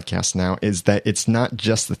One's podcast now is that it's not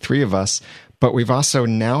just the three of us, but we've also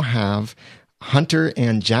now have Hunter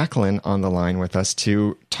and Jacqueline on the line with us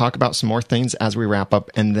to talk about some more things as we wrap up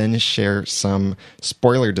and then share some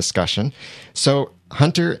spoiler discussion. So,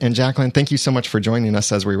 Hunter and Jacqueline, thank you so much for joining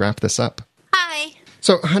us as we wrap this up. Hi.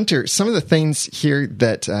 So, Hunter, some of the things here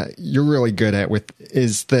that you're really good at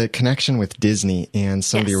is the connection with Disney and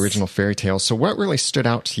some of the original fairy tales. So what really stood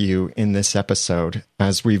out to you in this episode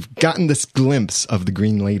as we've gotten this glimpse of the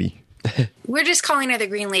Green Lady? We're just calling her the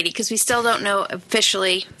Green Lady because we still don't know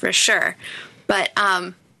officially for sure. But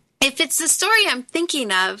if it's the story I'm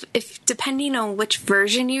thinking of, if depending on which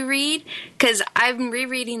version you read, because I'm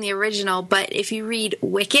rereading the original, but if you read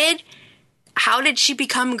Wicked, how did she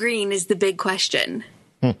become green is the big question.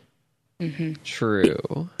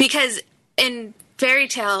 True. Because in Fairy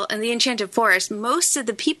Tale and the Enchanted Forest, most of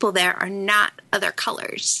the people there are not other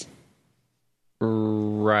colors.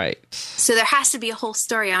 Right. So there has to be a whole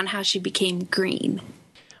story on how she became green.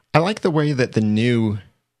 I like the way that the new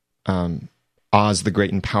Oz the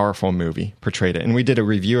Great and Powerful movie portrayed it. And we did a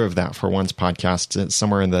review of that for One's podcast,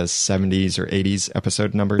 somewhere in the 70s or 80s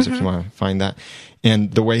episode numbers, if you want to find that.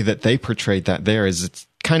 And the way that they portrayed that there is it's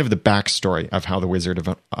kind of the backstory of how the Wizard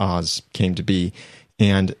of Oz came to be.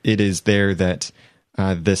 And it is there that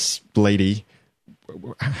this lady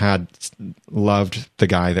had loved the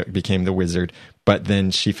guy that became the wizard, but then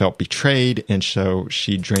she felt betrayed, and so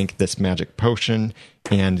she drank this magic potion,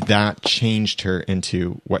 and that changed her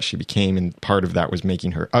into what she became, and part of that was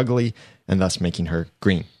making her ugly, and thus making her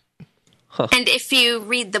green. And if you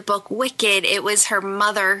read the book Wicked, it was her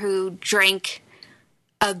mother who drank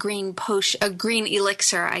a green potion, a green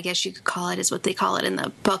elixir, I guess you could call it, is what they call it in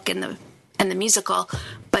the book and the musical.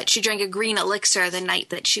 But she drank a green elixir the night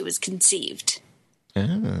that she was conceived.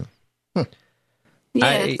 Oh.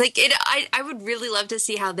 Yeah, I would really love to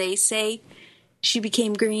see how they say she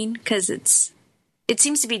became green, because it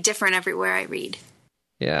seems to be different everywhere I read.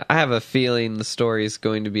 Yeah, I have a feeling the story is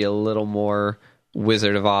going to be a little more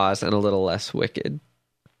Wizard of Oz and a little less Wicked.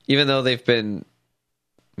 Even though they've been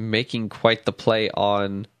making quite the play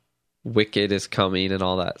on Wicked is coming and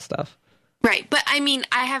all that stuff. Right, but I mean,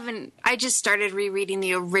 I just started rereading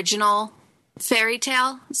the original fairy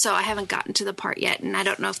tale, so I haven't gotten to the part yet, and I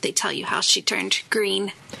don't know if they tell you how she turned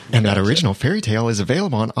green. And that original fairy tale is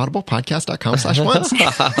available on audiblepodcast.com/once.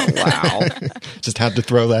 Wow. Just had to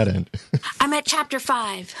throw that in. I'm at chapter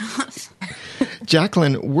 5.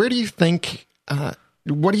 Jacqueline, what do you think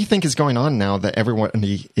is going on now that everyone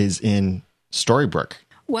is in Storybrooke?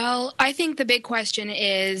 Well, I think the big question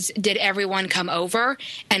is, did everyone come over?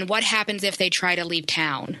 And what happens if they try to leave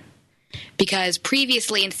town? Because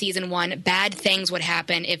previously in season 1, bad things would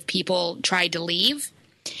happen if people tried to leave.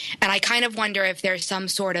 And I kind of wonder if there's some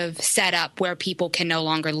sort of setup where people can no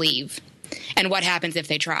longer leave. And what happens if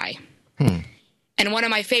they try? And one of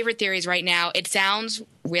my favorite theories right now, it sounds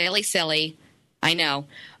really silly, I know,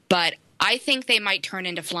 but I think they might turn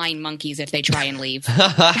into flying monkeys if they try and leave.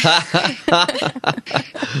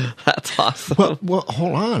 That's awesome. Well,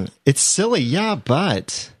 hold on. It's silly, yeah,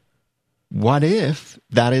 but what if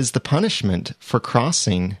that is the punishment for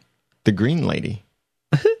crossing the green lady?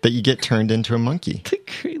 That you get turned into a monkey. The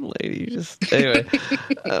green lady, just anyway.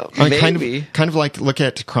 Maybe kind of like look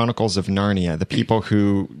at Chronicles of Narnia. The people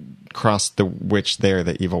who crossed the witch there,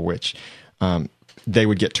 the evil witch, they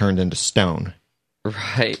would get turned into stone.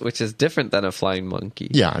 Right, which is different than a flying monkey.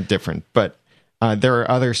 Yeah, different. But there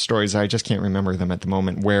are other stories, I just can't remember them at the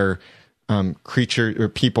moment, where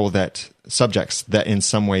subjects that in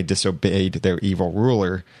some way disobeyed their evil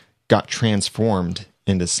ruler got transformed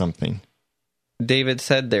into something. David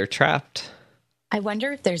said they're trapped. I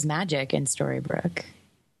wonder if there's magic in Storybrooke.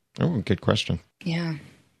 Oh, good question. Yeah.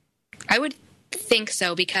 I would think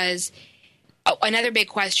so, because another big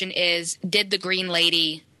question is, did the Green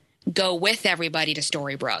Lady go with everybody to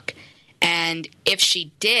Storybrooke? And if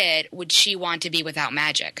she did, would she want to be without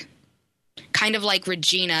magic? Kind of like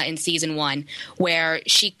Regina in season 1, where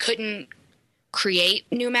she couldn't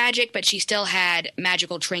create new magic, but she still had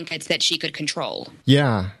magical trinkets that she could control.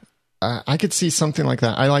 Yeah. I could see something like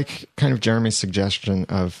that. I like kind of Jeremy's suggestion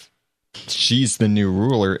of she's the new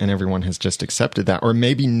ruler and everyone has just accepted that. Or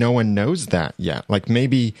maybe no one knows that yet. Like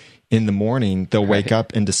maybe in the morning they'll wake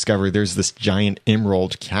up and discover there's this giant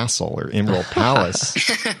emerald castle or emerald palace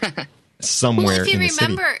somewhere well, if you in the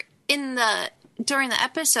remember city. During the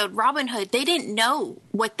episode Robin Hood, they didn't know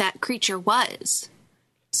what that creature was.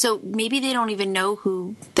 So maybe they don't even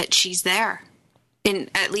know that she's there.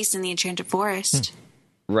 At least in the Enchanted Forest.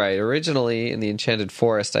 Right. Originally, in the Enchanted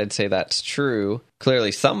Forest, I'd say that's true.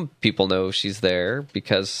 Clearly, some people know she's there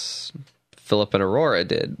because Philip and Aurora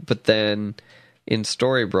did. But then in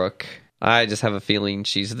Storybrooke, I just have a feeling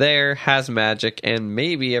she's there, has magic, and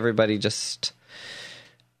maybe everybody just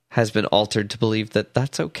has been altered to believe that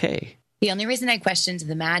that's okay. The only reason I questioned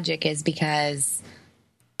the magic is because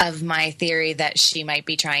of my theory that she might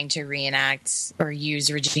be trying to reenact or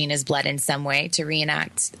use Regina's blood in some way to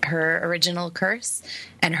reenact her original curse.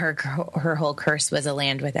 And her whole curse was a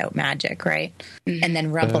land without magic, right? Mm-hmm. And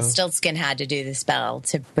then Rumpelstiltskin had to do the spell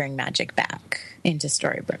to bring magic back into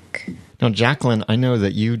Storybrooke. Now, Jacqueline, I know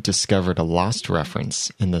that you discovered a Lost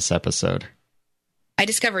reference in this episode. I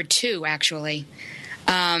discovered 2, actually.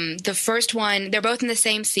 The first one, they're both in the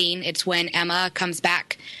same scene. It's when Emma comes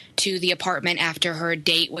back to the apartment after her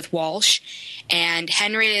date with Walsh, and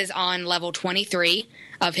Henry is on level 23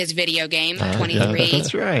 of his video game. 23. Yeah,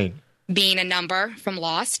 that's right. Being a number from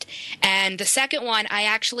Lost. And the second one I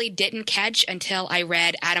actually didn't catch until I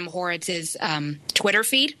read Adam Horitz's Twitter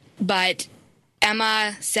feed. But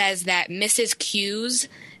Emma says that Mrs. Hughes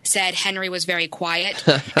said Henry was very quiet,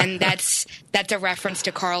 and that's a reference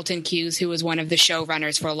to Carlton Cuse, who was one of the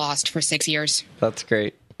showrunners for Lost for 6 years. That's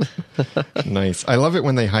great. Nice. I love it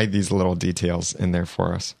when they hide these little details in there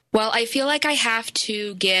for us. Well, I feel like I have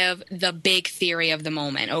to give the big theory of the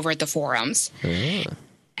moment over at the forums.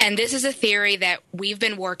 And this is a theory that we've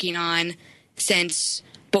been working on since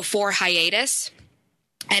before hiatus,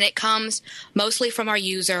 and it comes mostly from our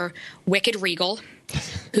user, Wicked Regal,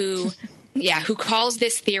 who calls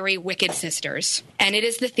this theory Wicked Sisters. And it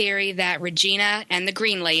is the theory that Regina and the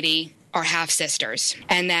Green Lady are half-sisters,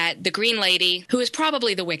 and that the Green Lady, who is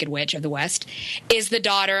probably the Wicked Witch of the West, is the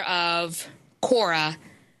daughter of Cora,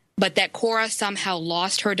 but that Cora somehow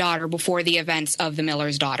lost her daughter before the events of the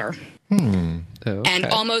Miller's daughter. Okay. And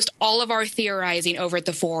almost all of our theorizing over at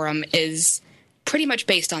the forum is pretty much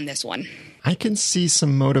based on this one. I can see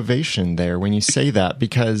some motivation there when you say that,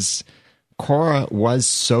 because Cora was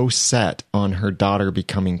so set on her daughter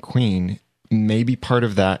becoming queen. Maybe part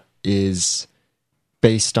of that is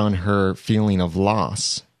based on her feeling of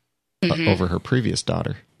loss over her previous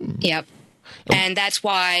daughter. Yep. And that's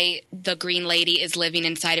why the Green Lady is living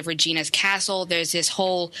inside of Regina's castle. There's this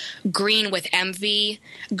whole green with envy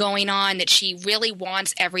going on, that she really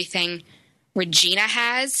wants everything Regina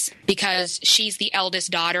has because she's the eldest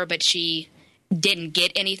daughter, but she didn't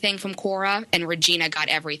get anything from Cora, and Regina got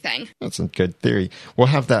everything. That's a good theory. We'll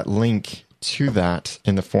have that link to that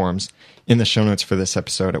in the forums, in the show notes for this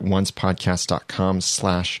episode at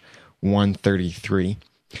oncepodcast.com/133.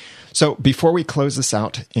 So before we close this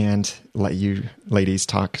out and let you ladies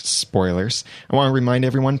talk spoilers, I want to remind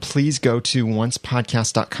everyone, please go to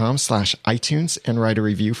oncepodcast.com/iTunes and write a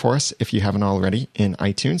review for us if you haven't already in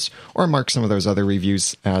iTunes, or mark some of those other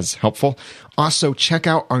reviews as helpful. Also, check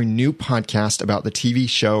out our new podcast about the TV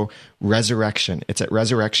show Resurrection. It's at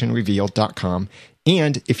resurrectionrevealed.com.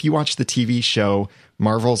 And if you watch the TV show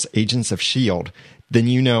Marvel's Agents of S.H.I.E.L.D., then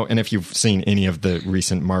you know, and if you've seen any of the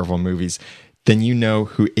recent Marvel movies, then you know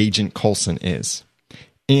who Agent Coulson is.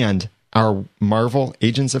 And our Marvel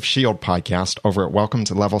Agents of S.H.I.E.L.D. podcast over at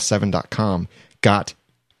welcometolevel7.com got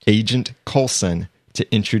Agent Coulson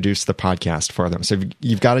to introduce the podcast for them. So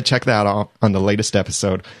you've got to check that out on the latest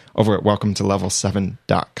episode over at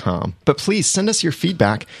welcometolevel7.com. But please send us your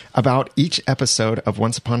feedback about each episode of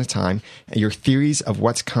Once Upon a Time, and your theories of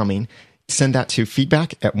what's coming. Send that to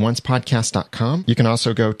feedback@oncepodcast.com. You can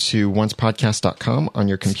also go to oncepodcast.com on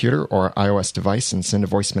your computer or iOS device and send a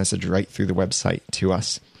voice message right through the website to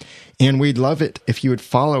us. And we'd love it if you would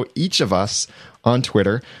follow each of us on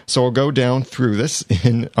Twitter. So we'll go down through this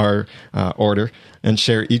in our order and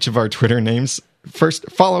share each of our Twitter names. First,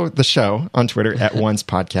 follow the show on Twitter at Once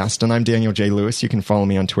Podcast. And I'm Daniel J. Lewis. You can follow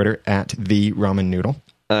me on Twitter at The Ramen Noodle.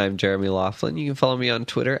 I'm Jeremy Laughlin. You can follow me on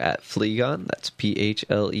Twitter at Phlegon. That's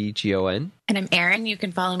Phlegon. And I'm Erin. You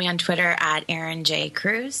can follow me on Twitter at Erin J.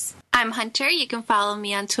 Cruz. I'm Hunter. You can follow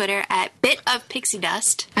me on Twitter at Bit of Pixie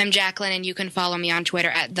Dust. I'm Jacqueline, and you can follow me on Twitter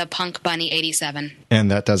at ThePunkBunny87. And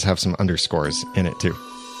that does have some underscores in it, too.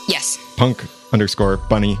 Yes.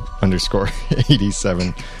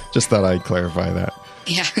 Punk_bunny_87. Just thought I'd clarify that.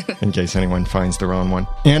 Yeah. In case anyone finds the wrong one.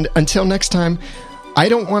 And until next time, I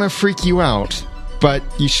don't want to freak you out, but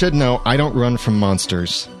you should know I don't run from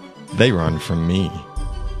monsters. They run from me.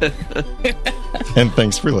 And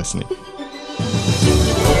thanks for listening.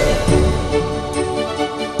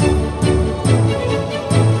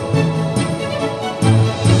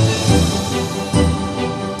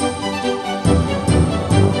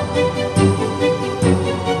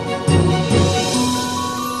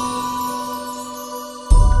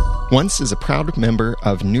 Once is a proud member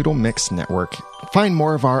of Noodle Mix Network. Find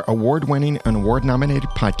more of our award-winning and award-nominated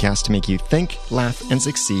podcasts to make you think, laugh, and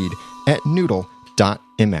succeed at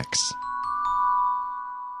noodle.mx.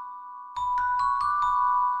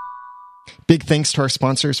 Big thanks to our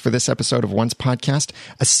sponsors for this episode of Once Podcast,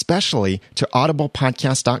 especially to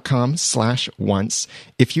audiblepodcast.com/once.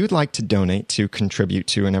 If you'd like to donate to contribute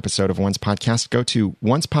to an episode of Once Podcast, go to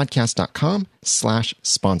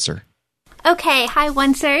oncepodcast.com/sponsor. Okay, hi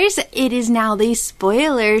Oncers. It is now the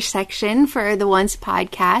spoiler section for the Once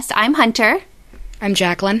Podcast. I'm Hunter. I'm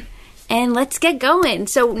Jacqueline. And let's get going.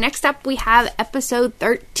 So next up we have episode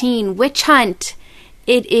 13, Witch Hunt.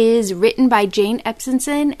 It is written by Jane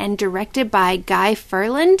Epsinson and directed by Guy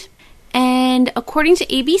Ferland. And according to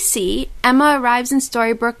ABC, Emma arrives in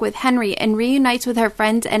Storybrooke with Henry and reunites with her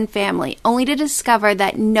friends and family, only to discover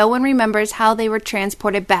that no one remembers how they were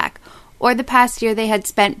transported back, or the past year they had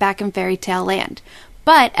spent back in Fairy Tale Land.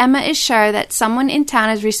 But Emma is sure that someone in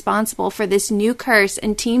town is responsible for this new curse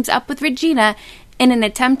and teams up with Regina in an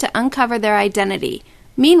attempt to uncover their identity.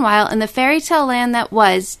 Meanwhile, in the Fairy Tale Land that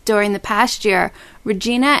was, during the past year,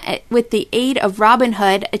 Regina, with the aid of Robin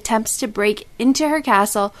Hood, attempts to break into her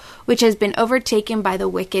castle, which has been overtaken by the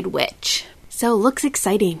Wicked Witch. So, looks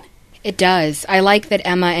exciting. It does. I like that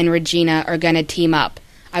Emma and Regina are going to team up.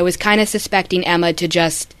 I was kind of suspecting Emma to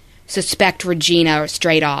just suspect Regina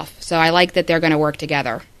straight off. So I like that they're going to work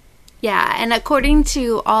together. Yeah, and according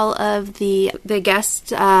to all of the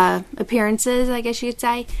guest appearances, I guess you could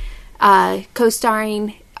say,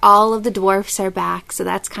 co-starring, all of the dwarfs are back, so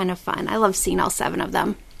that's kind of fun. I love seeing all 7 of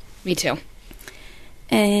them. Me too.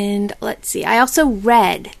 And let's see, I also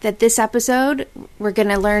read that this episode, we're going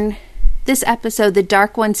to learn, this episode, the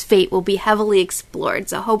Dark One's fate will be heavily explored,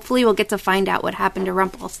 so hopefully we'll get to find out what happened to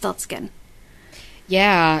Rumpelstiltskin.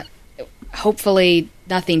 Yeah, hopefully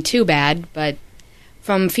nothing too bad, but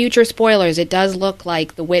from future spoilers, it does look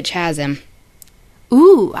like the witch has him.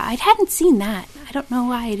 Ooh, I hadn't seen that. I don't know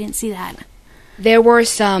why I didn't see that. There were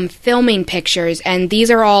some filming pictures, and these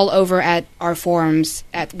are all over at our forums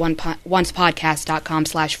at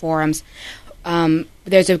oncepodcast.com/forums.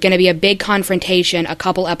 There's going to be a big confrontation a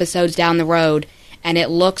couple episodes down the road, and it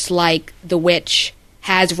looks like the witch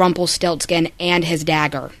has Rumpelstiltskin and his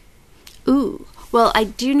dagger. Ooh. Well, I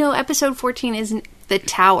do know episode 14 isn't the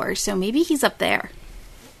tower, so maybe he's up there.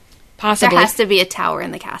 Possibly. There has to be a tower in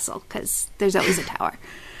the castle, because there's always a tower.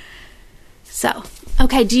 So,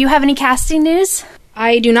 okay, do you have any casting news?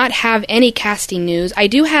 I do not have any casting news. I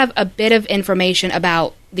do have a bit of information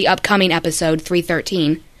about the upcoming episode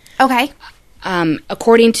 313. Okay.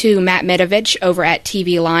 According to Matt Midovich over at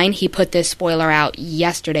TV Line, he put this spoiler out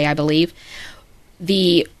yesterday, I believe.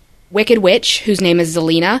 The Wicked Witch, whose name is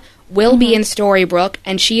Zelena, will be in Storybrooke,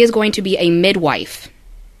 and she is going to be a midwife.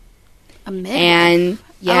 A midwife? And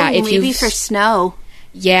yeah, if maybe for Snow.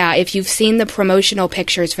 Yeah, if you've seen the promotional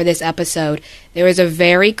pictures for this episode, there is a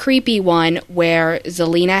very creepy one where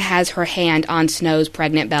Zelena has her hand on Snow's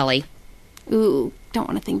pregnant belly. Ooh, don't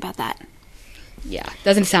want to think about that. Yeah,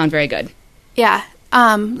 doesn't sound very good. Yeah,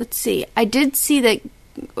 let's see. I did see that,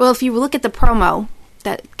 well, if you look at the promo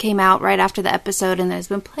that came out right after the episode and has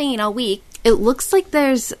been playing all week, it looks like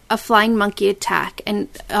there's a flying monkey attack, and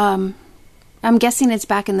I'm guessing it's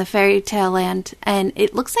back in the fairy tale land, and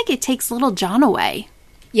it looks like it takes little John away.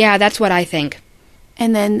 Yeah, that's what I think.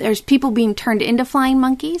 And then there's people being turned into flying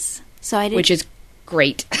monkeys. Which is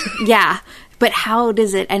great. Yeah, but how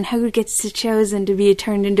does it, and who gets chosen to be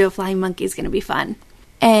turned into a flying monkey is going to be fun.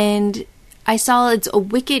 And I saw it's a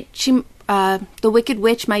wicked, the Wicked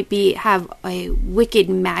Witch might have a wicked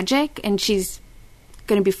magic, and she's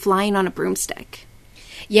going to be flying on a broomstick.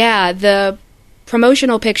 Yeah, the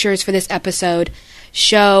promotional pictures for this episode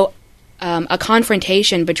show a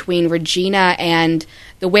confrontation between Regina and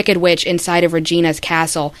the Wicked Witch inside of Regina's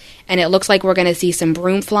castle. And it looks like we're going to see some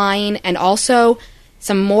broom flying and also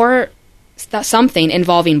something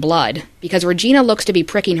involving blood, because Regina looks to be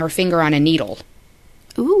pricking her finger on a needle.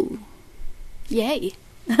 Ooh. Yay.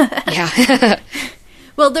 Yeah.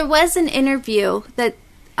 Well, there was an interview that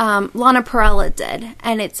Lana Perella did,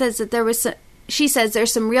 and it says that she says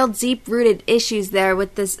there's some real deep-rooted issues there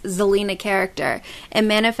with this Zelena character. It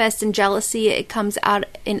manifests in jealousy, it comes out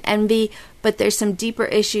in envy, but there's some deeper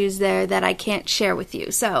issues there that I can't share with you.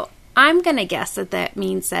 So I'm going to guess that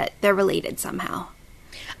means that they're related somehow.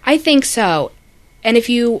 I think so. And if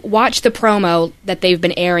you watch the promo that they've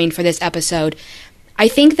been airing for this episode, I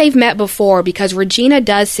think they've met before, because Regina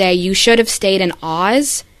does say, you should have stayed in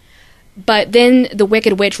Oz. But then the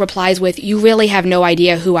Wicked Witch replies with, you really have no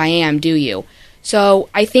idea who I am, do you? So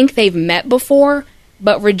I think they've met before,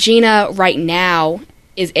 but Regina right now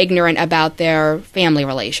is ignorant about their family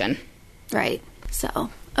relation. Right. So,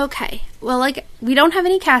 okay. Well, we don't have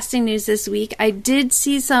any casting news this week. I did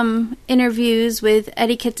see some interviews with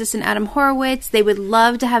Eddie Kitsis and Adam Horowitz. They would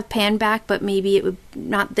love to have Pan back, but maybe it would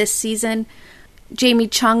not this season. Jamie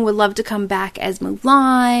Chung would love to come back as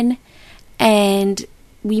Mulan. And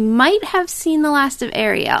we might have seen the last of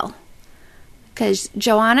Ariel, because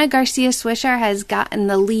Joanna Garcia Swisher has gotten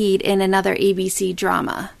the lead in another ABC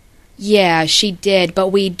drama. Yeah, she did, but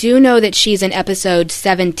we do know that she's in episode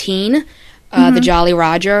 17, The Jolly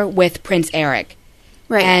Roger, with Prince Eric.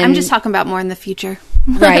 Right, and, I'm just talking about more in the future.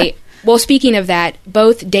 Right. Well, speaking of that,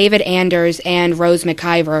 both David Anders and Rose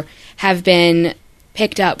McIver have been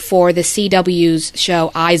picked up for the CW's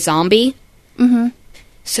show iZombie. Mm-hmm.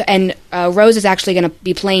 So, and Rose is actually going to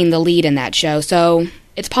be playing the lead in that show, so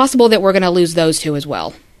it's possible that we're going to lose those two as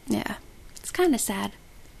well. Yeah. It's kind of sad.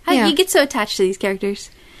 Yeah. You get so attached to these characters.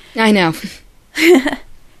 I know.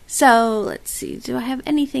 So, let's see. Do I have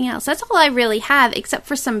anything else? That's all I really have, except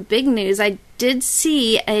for some big news. I did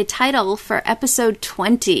see a title for episode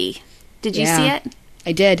 20. Did you see it?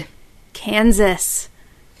 I did. Kansas.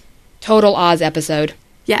 Total Oz episode.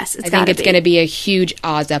 Yes, I think it's going to be a huge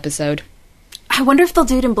Oz episode. I wonder if they'll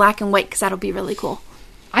do it in black and white, because that'll be really cool.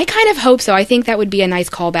 I kind of hope so. I think that would be a nice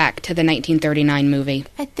callback to the 1939 movie.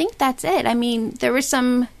 I think that's it. I mean, there were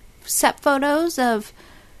some set photos of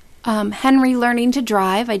Henry learning to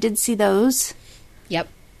drive. I did see those. Yep.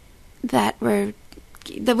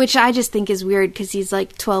 Which I just think is weird, because he's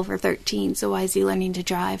like 12 or 13, so why is he learning to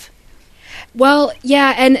drive? Well,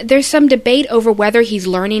 yeah, and there's some debate over whether he's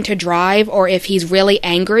learning to drive or if he's really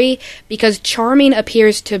angry, because Charming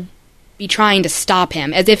appears to be trying to stop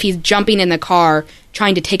him, as if he's jumping in the car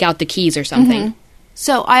trying to take out the keys or something. Mm-hmm.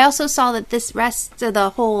 So I also saw that this rest of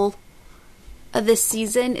the whole of this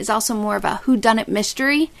season is also more of a whodunit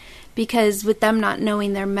mystery, because with them not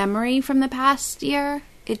knowing their memory from the past year,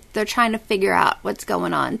 they're trying to figure out what's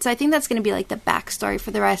going on. So I think that's going to be like the backstory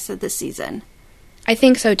for the rest of the season. I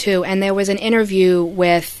think so too. And there was an interview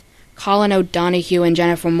with Colin O'Donoghue and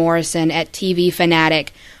Jennifer Morrison at TV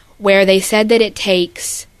Fanatic where they said that it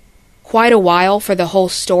takes quite a while for the whole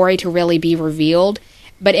story to really be revealed,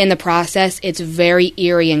 but in the process, it's very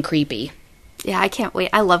eerie and creepy. Yeah, I can't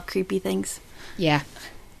wait. I love creepy things. Yeah.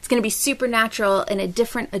 It's going to be supernatural in a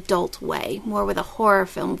different adult way, more with a horror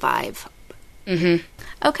film vibe. Mm-hmm.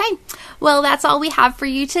 Okay. Well, that's all we have for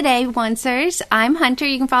you today, Oncers. I'm Hunter.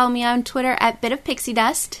 You can follow me on Twitter at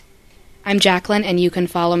BitOfPixieDust. I'm Jacqueline, and you can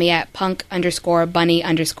follow me at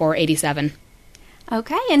punk_bunny_87.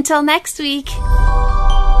 Okay. Until next week.